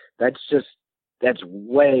 that's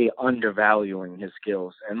way undervaluing his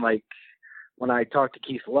skills. And like when I talked to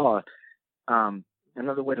Keith Law,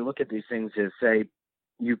 another way to look at these things is, say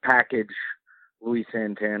you package Luis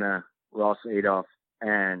Santana, Ross Adolph,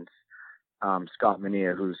 and Scott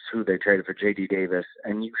Mania, who they traded for J.D. Davis,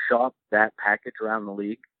 and you shop that package around the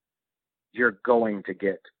league, you're going to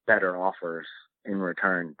get better offers in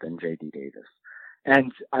return than J.D. Davis.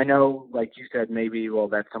 And I know, like you said, maybe, well,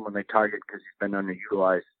 that's someone they target because he's been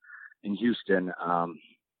underutilized in Houston.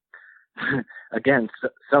 Again,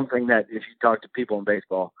 something that if you talk to people in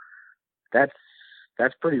baseball, that's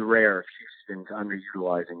pretty rare if Houston's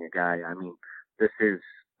underutilizing a guy. I mean, this is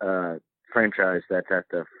a franchise that's at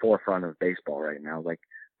the forefront of baseball right now. Like,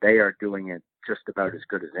 they are doing it just about as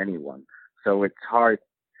good as anyone. So it's hard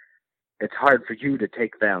for you to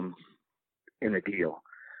take them in a deal.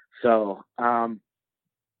 So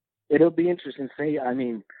it'll be interesting to see. I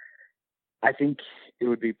mean, I think it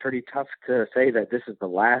would be pretty tough to say that this is the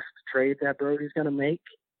last trade that Brodie's going to make.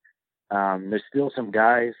 There's still some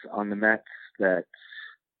guys on the Mets that,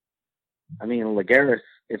 I mean, Lagares,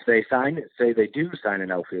 if they sign it, say they do sign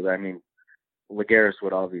an outfielder, I mean, Lagares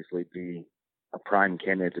would obviously be a prime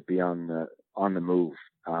candidate to be on the move.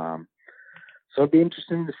 So it'd be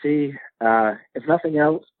interesting to see. If nothing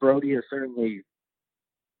else, Brodie has certainly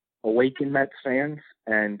awakened Mets fans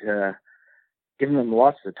and given them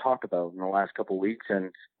lots to talk about in the last couple of weeks.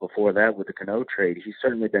 And before that, with the Cano trade, he's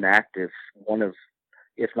certainly been active. One of,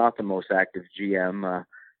 if not the most active GM.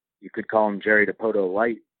 You could call him Jerry DiPoto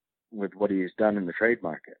light with what he's done in the trade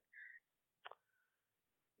market.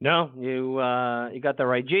 No, you got that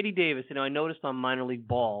right. J.D. Davis, I noticed on minor league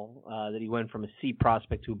ball that he went from a C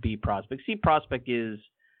prospect to a B prospect. C prospect is,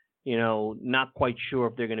 not quite sure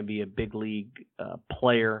if they're going to be a big league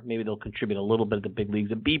player. Maybe they'll contribute a little bit at the big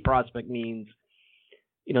leagues. A B prospect means,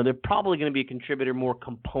 they're probably going to be a contributor, more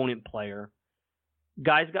component player.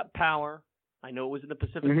 Guy's got power. I know it was in the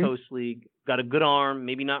Pacific Coast League. Got a good arm,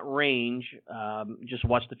 maybe not range. Just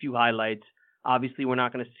watched a few highlights. Obviously, we're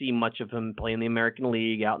not going to see much of him play in the American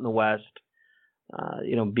League out in the West,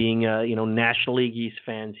 being, National League East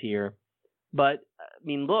fans here. But, I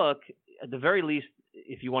mean, look, at the very least,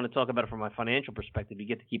 if you want to talk about it from a financial perspective, you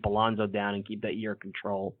get to keep Alonso down and keep that year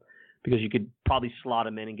control because you could probably slot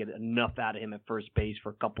him in and get enough out of him at first base for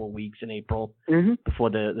a couple of weeks in April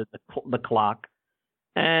before the clock.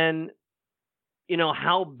 And,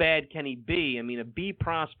 how bad can he be? I mean, a B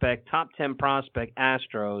prospect, top 10 prospect,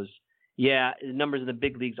 Astros, yeah, the numbers in the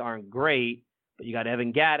big leagues aren't great, but you got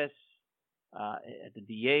Evan Gattis at the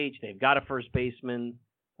DH. They've got a first baseman.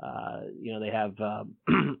 They have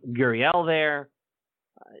Gurriel there.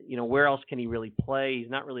 Where else can he really play?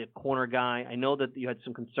 He's not really a corner guy. I know that you had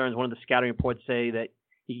some concerns. One of the scouting reports say that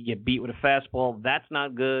he could get beat with a fastball. That's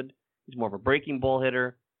not good. He's more of a breaking ball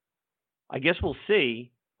hitter. I guess we'll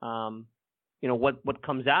see. What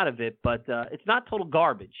comes out of it, but it's not total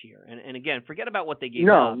garbage here. And again, forget about what they gave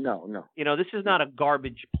up. No. This is not a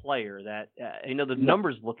garbage player that the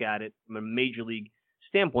numbers look at it from a major league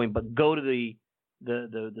standpoint, but go to the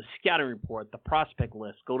scouting report, the prospect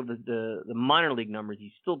list, go to the minor league numbers.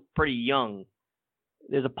 He's still pretty young.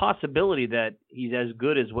 There's a possibility that he's as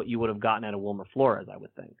good as what you would have gotten out of Wilmer Flores, I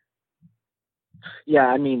would think. Yeah,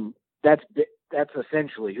 I mean, that's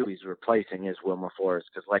essentially who he's replacing is Wilmer Flores,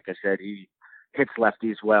 because like I said, he hits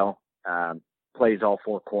lefties well, plays all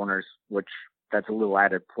four corners, which that's a little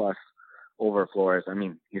added plus over Flores. I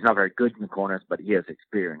mean, he's not very good in the corners, but he has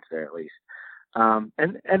experience there at least. And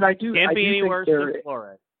I do can't be any worse than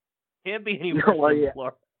Flores. Can't be any worse than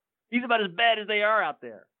Flores. He's about as bad as they are out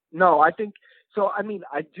there. No, I think so. I mean,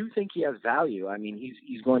 I do think he has value. I mean,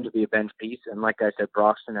 he's going to be a bench piece, and like I said,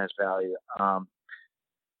 Broxton has value.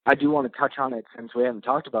 I do want to touch on it since we haven't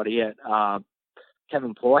talked about it yet.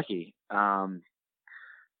 Kevin Plawecki,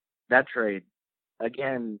 that trade,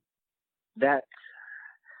 again, that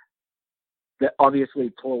obviously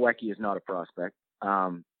Plawecki is not a prospect,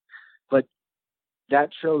 but that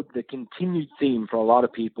showed the continued theme for a lot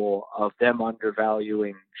of people of them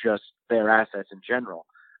undervaluing just their assets in general.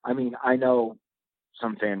 I mean, I know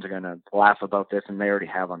some fans are going to laugh about this, and they already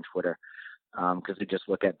have on Twitter, because they just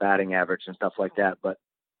look at batting average and stuff like that, but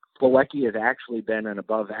Plawecki has actually been an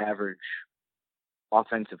above average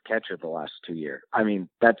offensive catcher the last 2 years. I mean,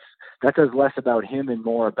 that says less about him and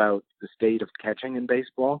more about the state of catching in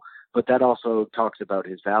baseball, but that also talks about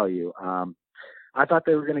his value. I thought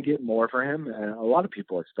they were going to get more for him, and a lot of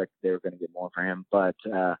people expected they were going to get more for him. But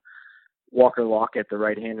Walker Lockett, the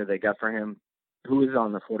right-hander they got for him, who is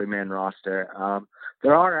on the 40-man roster,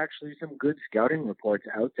 there are actually some good scouting reports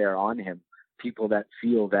out there on him, people that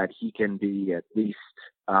feel that he can be at least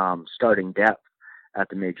starting depth at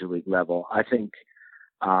the major league level. I think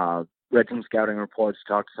read some scouting reports,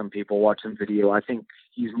 talked to some people, watched some video. I think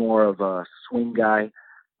he's more of a swing guy,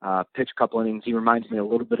 pitch a couple innings. He reminds me a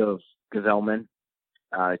little bit of Gazelman.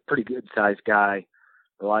 Pretty good-sized guy,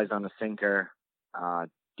 relies on a sinker,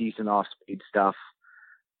 decent off-speed stuff,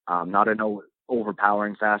 not an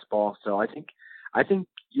overpowering fastball. So I think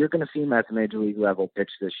you're going to see him at the major league level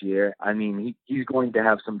pitch this year. I mean, he's going to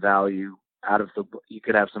have some value he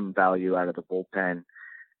could have some value out of the bullpen.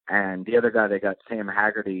 And the other guy they got, Sam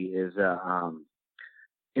Haggerty, is a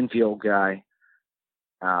infield guy.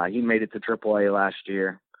 He made it to AAA last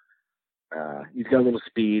year. He's got a little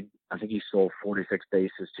speed. I think he stole 46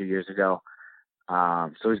 bases 2 years ago.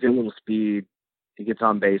 So he's got a little speed. He gets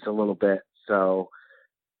on base a little bit. So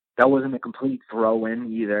that wasn't a complete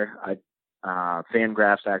throw-in either.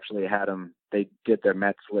 Fangraphs actually had him. They did their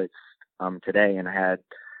Mets list today and had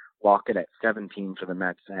Lockett at 17 for the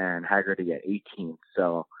Mets and Haggerty at 18.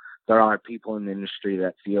 So there are people in the industry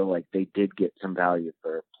that feel like they did get some value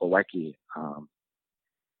for Plawecki.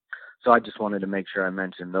 So I just wanted to make sure I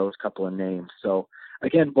mentioned those couple of names. So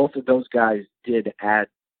again, both of those guys did add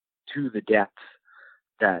to the depth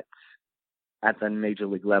that's at the major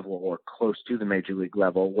league level or close to the major league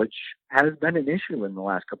level, which has been an issue in the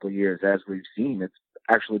last couple of years. As we've seen, it's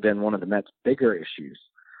actually been one of the Mets' bigger issues.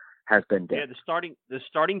 Has been depth. Yeah, the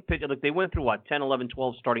starting pitcher, like they went through 10, 11,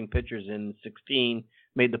 12 starting pitchers in 16,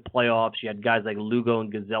 made the playoffs. You had guys like Lugo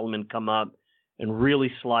and Gazelman come up and really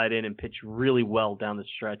slide in and pitch really well down the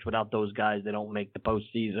stretch. Without those guys, they don't make the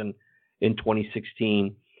postseason in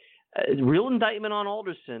 2016. Real indictment on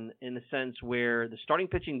Alderson in the sense where the starting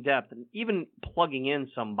pitching depth, and even plugging in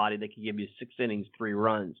somebody that could give you 6 innings, 3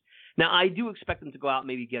 runs. Now, I do expect them to go out and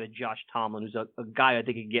maybe get a Josh Tomlin, who's a guy I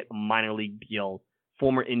think could get a minor league deal,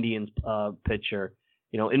 former Indians pitcher,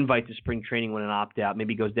 invite to spring training when an opt-out,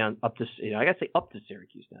 maybe goes down up to, I got to say up to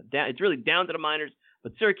Syracuse now. It's really down to the minors,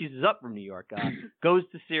 but Syracuse is up from New York. Goes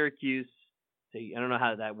to Syracuse. I don't know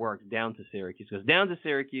how that works, down to Syracuse. Goes down to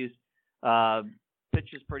Syracuse,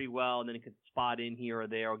 pitches pretty well, and then he could spot in here or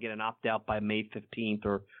there or get an opt-out by May 15th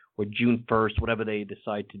or June 1st, whatever they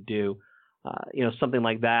decide to do. Something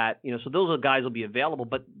like that. So those are guys will be available.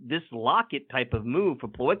 But this Lockett type of move for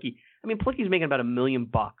Plawecki, Plawecki's making about $1 million.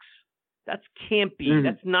 That can't be. Mm-hmm.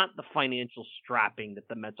 That's not the financial strapping that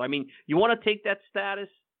the Mets are. You want to take that status,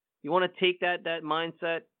 you want to take that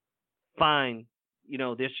mindset, fine.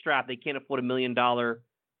 They're strapped. They can't afford $1 million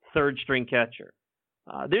third string catcher.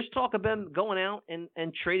 There's talk of them going out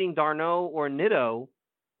and trading d'Arnaud or Nitto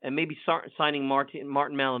and maybe signing Martin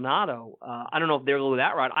Maldonado. I don't know if they're going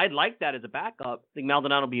that route. I'd like that as a backup. I think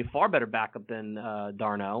Maldonado will be a far better backup than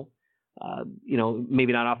d'Arnaud.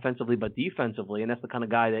 Maybe not offensively, but defensively, and that's the kind of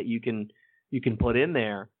guy that you can put in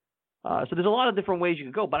there. So there's a lot of different ways you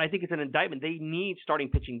could go, but I think it's an indictment. They need starting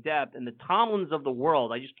pitching depth, and the Tomlins of the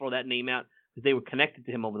world, I just throw that name out because they were connected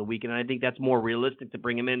to him over the weekend, and I think that's more realistic to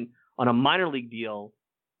bring him in on a minor league deal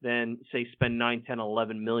than, say, spend 9, 10,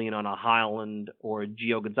 11 million on a Highland or a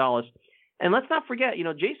Gio Gonzalez. And let's not forget,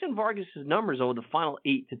 Jason Vargas' numbers over the final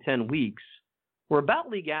 8 to 10 weeks were about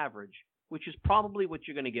league average, which is probably what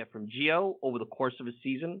you're going to get from Gio over the course of a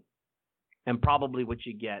season, and probably what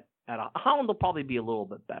you get at Holland will probably be a little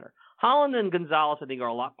bit better. Holland and Gonzalez, I think, are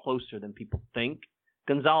a lot closer than people think.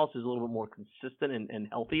 Gonzalez is a little bit more consistent and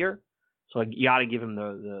healthier, so you got to give him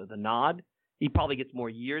the nod. He probably gets more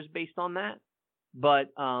years based on that, but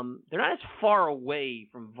they're not as far away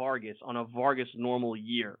from Vargas on a Vargas normal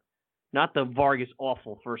year. Not the Vargas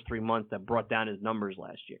awful first 3 months that brought down his numbers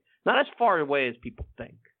last year. Not as far away as people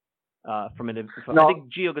think. I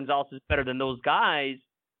think Gio Gonzalez is better than those guys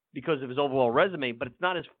because of his overall resume, but it's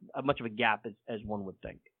not as much of a gap as one would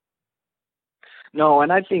think. No,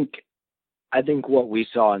 and I think what we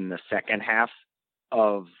saw in the second half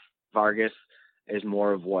of Vargas is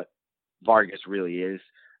more of what Vargas really is.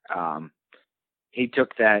 He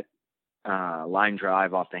took that line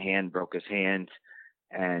drive off the hand, broke his hand,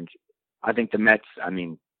 and I think the Mets,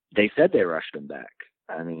 they said they rushed him back.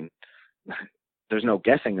 There's no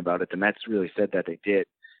guessing about it. The Mets really said that they did.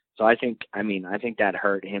 So I think that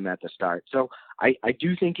hurt him at the start. So I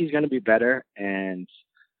do think he's going to be better, and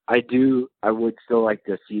I would still like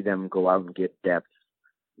to see them go out and get depth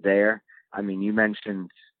there. You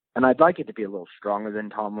mentioned, and I'd like it to be a little stronger than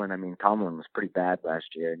Tomlin. Tomlin was pretty bad last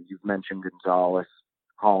year, and you've mentioned Gonzalez,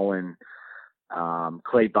 Holland,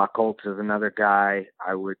 Clay Buchholz is another guy.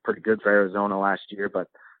 I was pretty good for Arizona last year, but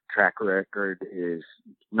track record is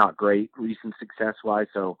not great recent success-wise,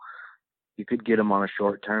 so you could get him on a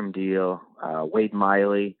short-term deal. Wade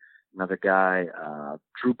Miley, another guy.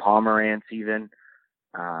 Drew Pomerantz even.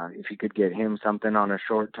 If you could get him something on a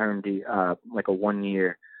short-term deal, like a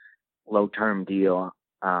 1-year low-term deal,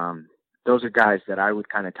 those are guys that I would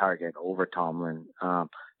kind of target over Tomlin.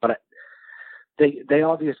 But they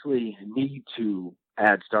obviously need to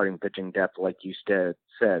add starting pitching depth, like you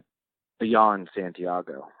said, beyond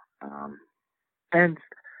Santiago. And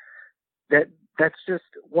that's just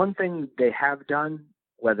one thing they have done,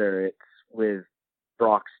 whether it's with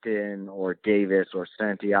Broxton or Davis or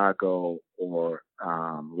Santiago or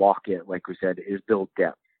Lockett, like we said, is build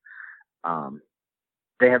depth.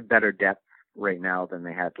 They have better depth right now than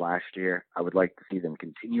they had last year. I would like to see them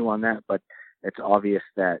continue on that, but it's obvious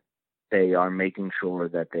that they are making sure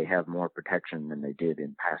that they have more protection than they did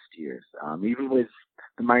in past years. Even with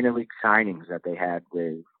the minor league signings that they had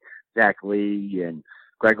with Zach Lee and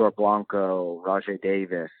Gregor Blanco, Rajay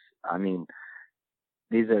Davis. I mean,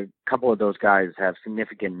 these are a couple of those guys have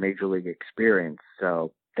significant major league experience.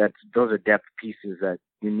 So those are depth pieces that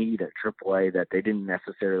you need at AAA that they didn't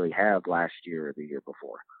necessarily have last year or the year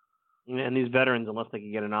before. And these veterans, unless they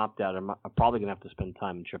can get an opt-out, are probably going to have to spend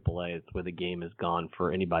time in AAA. It's where the game is gone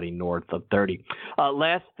for anybody north of 30.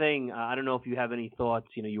 Last thing, I don't know if you have any thoughts.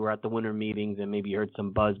 You were at the winter meetings and maybe you heard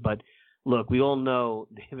some buzz, but look, we all know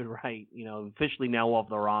David Wright, officially now off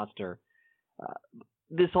the roster.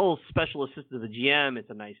 This whole special assistant to the GM, it's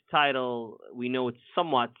a nice title. We know it's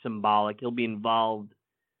somewhat symbolic. He'll be involved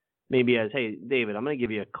maybe as, hey, David, I'm going to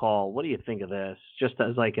give you a call. What do you think of this? Just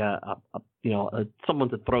as like someone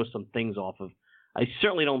to throw some things off of. I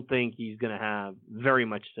certainly don't think he's going to have very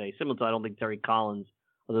much say. Similar to, I don't think Terry Collins,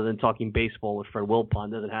 other than talking baseball with Fred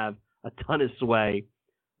Wilpon, doesn't have a ton of sway.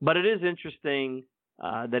 But it is interesting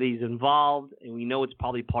that he's involved, and we know it's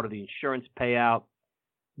probably part of the insurance payout.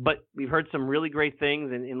 But we've heard some really great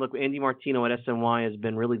things, and look, Andy Martino at SNY has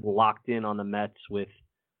been really locked in on the Mets with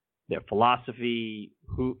their philosophy,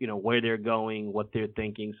 where they're going, what they're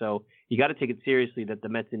thinking. So you got to take it seriously that the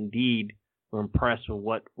Mets indeed were impressed with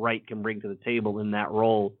what Wright can bring to the table in that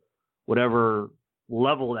role. Whatever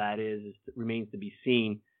level that is remains to be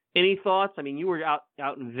seen. Any thoughts? I mean, you were out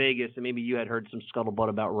in Vegas, and maybe you had heard some scuttlebutt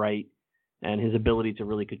about Wright and his ability to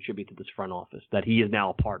really contribute to this front office that he is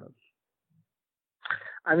now a part of.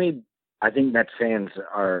 I mean, I think Mets fans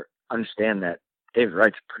understand that David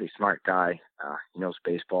Wright's a pretty smart guy. He knows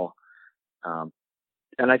baseball.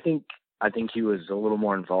 And I think he was a little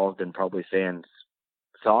more involved than probably fans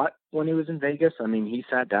thought when he was in Vegas. I mean, he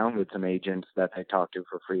sat down with some agents that they talked to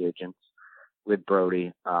for free agents with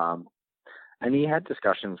Brodie. And he had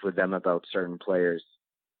discussions with them about certain players.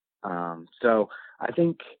 So I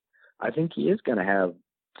think he is going to have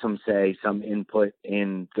some say, some input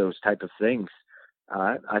in those type of things.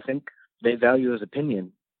 I think they value his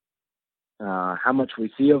opinion. How much we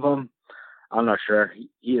see of him, I'm not sure.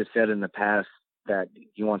 He has said in the past that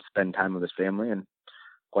he wants to spend time with his family, and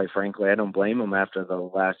quite frankly, I don't blame him after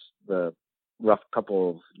the rough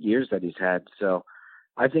couple of years that he's had. So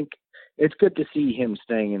I think it's good to see him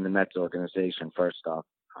staying in the Mets organization, first off.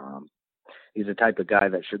 He's the type of guy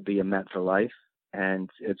that should be a Met for life, and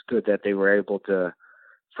it's good that they were able to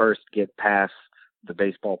first get past the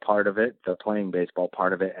baseball part of it, the playing baseball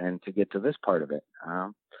part of it, and to get to this part of it.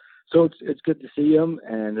 So it's good to see him,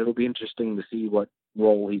 and it'll be interesting to see what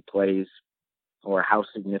role he plays or how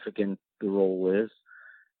significant the role is.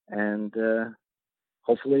 And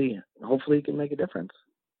hopefully he can make a difference.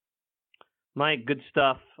 Mike, good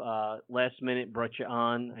stuff. Last minute brought you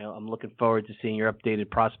on. I'm looking forward to seeing your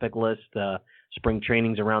updated prospect list. Spring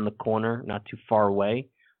training's around the corner, not too far away.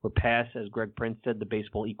 We're past, as Greg Prince said, the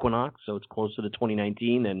baseball equinox, so it's closer to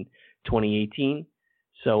 2019 and 2018.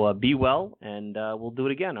 So be well, and we'll do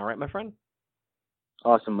it again. All right, my friend?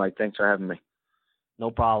 Awesome, Mike. Thanks for having me. No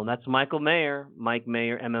problem. That's Michael Mayer, Mike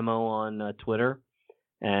Mayer, MMO on Twitter.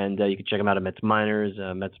 And you can check him out at Mets Minors,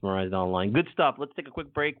 Mets Memorized Online. Good stuff. Let's take a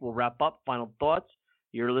quick break. We'll wrap up. Final thoughts.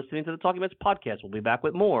 You're listening to the Talking Mets podcast. We'll be back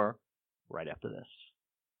with more right after this.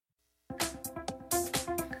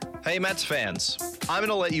 Hey, Mets fans. I'm going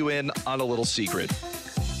to let you in on a little secret.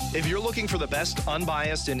 If you're looking for the best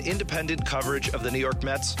unbiased and independent coverage of the New York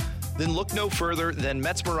Mets, then look no further than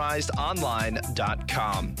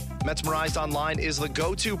MetsMemorizedOnline.com. Metsmerized Online is the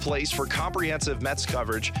go-to place for comprehensive Mets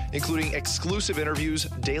coverage, including exclusive interviews,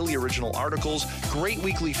 daily original articles, great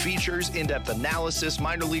weekly features, in-depth analysis,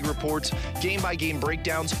 minor league reports, game-by-game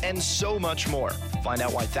breakdowns, and so much more. Find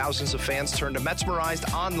out why thousands of fans turn to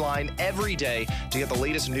Metsmerized Online every day to get the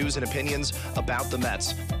latest news and opinions about the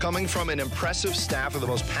Mets. Coming from an impressive staff of the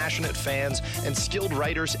most passionate fans and skilled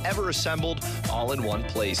writers ever assembled, all in one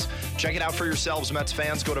place. Check it out for yourselves, Mets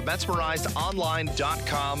fans. Go to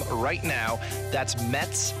MetsmerizedOnline.com right now. That's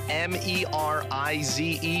Mets, MERIZED,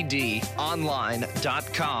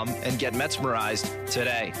 online.com, and get Metsmerized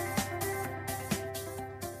today.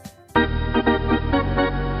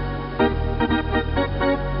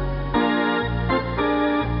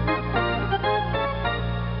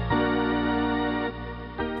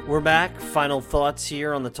 We're back. Final thoughts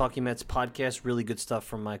here on the Talking Mets podcast. Really good stuff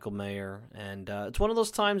from Michael Mayer. And it's one of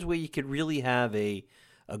those times where you could really have a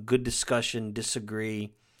good discussion,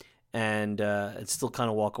 disagree, and still kind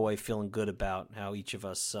of walk away feeling good about how each of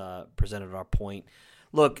us presented our point.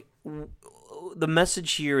 Look, the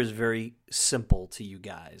message here is very simple to you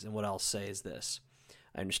guys. And what I'll say is this.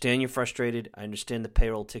 I understand you're frustrated. I understand the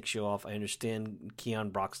payroll ticks you off. I understand Keon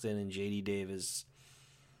Broxton and JD Davis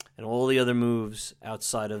and all the other moves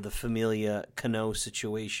outside of the Familia Cano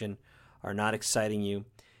situation are not exciting you.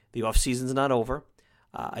 The offseason's not over.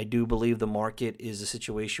 I do believe the market is a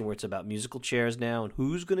situation where it's about musical chairs now, and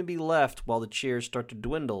who's going to be left while the chairs start to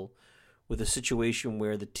dwindle with a situation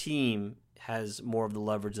where the team has more of the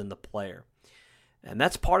leverage than the player. And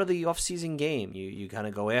that's part of the offseason game. You kind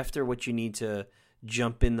of go after what you need to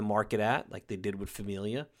jump in the market at, like they did with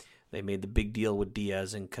Familia. They made the big deal with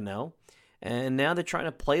Diaz and Cano. And now they're trying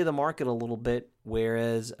to play the market a little bit,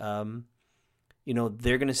 whereas,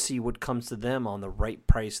 they're going to see what comes to them on the right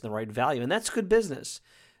price and the right value. And that's good business.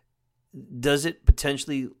 Does it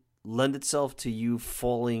potentially lend itself to you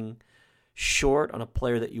falling short on a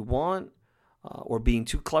player that you want or being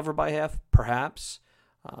too clever by half? Perhaps.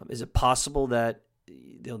 Is it possible that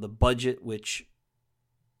the budget, which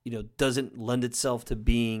doesn't lend itself to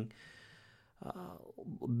being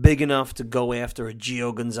big enough to go after a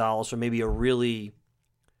Gio Gonzalez or maybe a really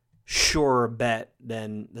surer bet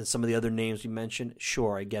than some of the other names we mentioned?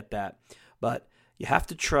 Sure, I get that. But you have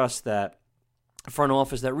to trust that a front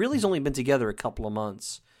office that really has only been together a couple of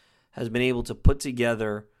months has been able to put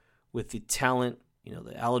together with the talent,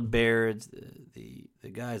 the Alec Bairds, the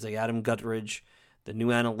guys like Adam Guttridge, the new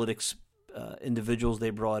analytics individuals they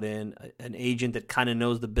brought in, an agent that kind of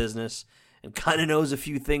knows the business and kind of knows a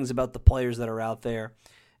few things about the players that are out there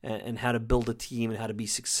and how to build a team and how to be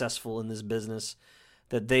successful in this business,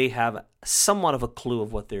 that they have somewhat of a clue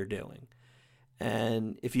of what they're doing.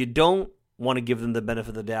 And if you don't want to give them the benefit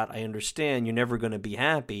of the doubt, I understand you're never going to be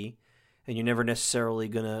happy and you're never necessarily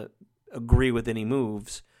going to agree with any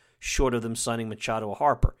moves short of them signing Machado or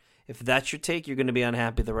Harper. If that's your take, you're going to be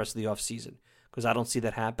unhappy the rest of the offseason because I don't see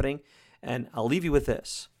that happening. And I'll leave you with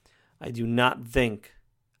this. I do not think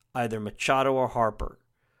either Machado or Harper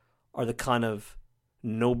are the kind of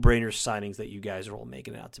no-brainer signings that you guys are all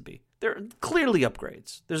making it out to be. They're clearly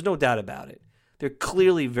upgrades. There's no doubt about it. They're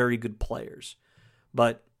clearly very good players.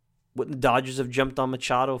 But wouldn't the Dodgers have jumped on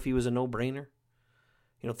Machado if he was a no-brainer?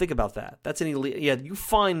 Think about that. That's an elite. Yeah, you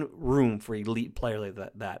find room for elite player like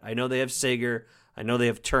that. I know they have Sager. I know they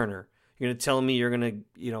have Turner. You're going to tell me you're going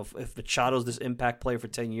to, if Machado's this impact player for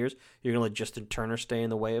 10 years, you're going to let Justin Turner stay in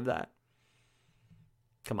the way of that?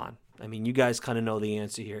 Come on. I mean, you guys kind of know the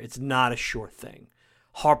answer here. It's not a sure thing.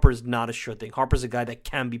 Harper's not a sure thing. Harper's a guy that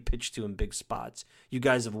can be pitched to in big spots. You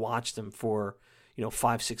guys have watched him for,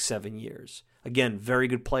 5, 6, 7 years. Again, very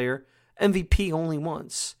good player. MVP only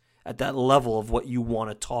once at that level of what you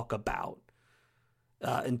want to talk about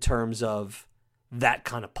in terms of that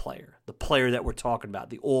kind of player, the player that we're talking about,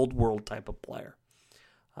 the old world type of player.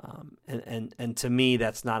 And to me,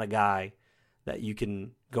 that's not a guy that you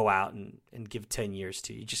can go out and give 10 years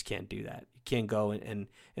to. You just can't do that. You can't go and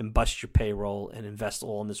bust your payroll and invest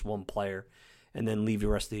all in this one player and then leave the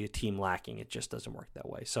rest of your team lacking. It just doesn't work that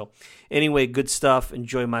way. So anyway, good stuff.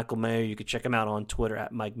 Enjoy Michael Mayer. You can check him out on Twitter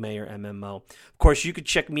at Mike Mayer MMO. Of course, you can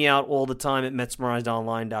check me out all the time at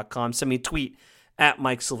MetsmerizedOnline.com. Send me a tweet at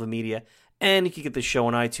Mike Silva Media. And you can get the show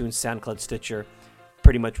on iTunes, SoundCloud, Stitcher,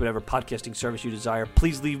 pretty much whatever podcasting service you desire.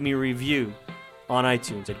 Please leave me a review on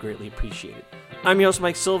iTunes. I'd greatly appreciate it. I'm your host,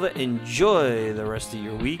 Mike Silva. Enjoy the rest of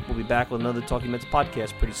your week. We'll be back with another Talking Mets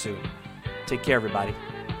podcast pretty soon. Take care, everybody.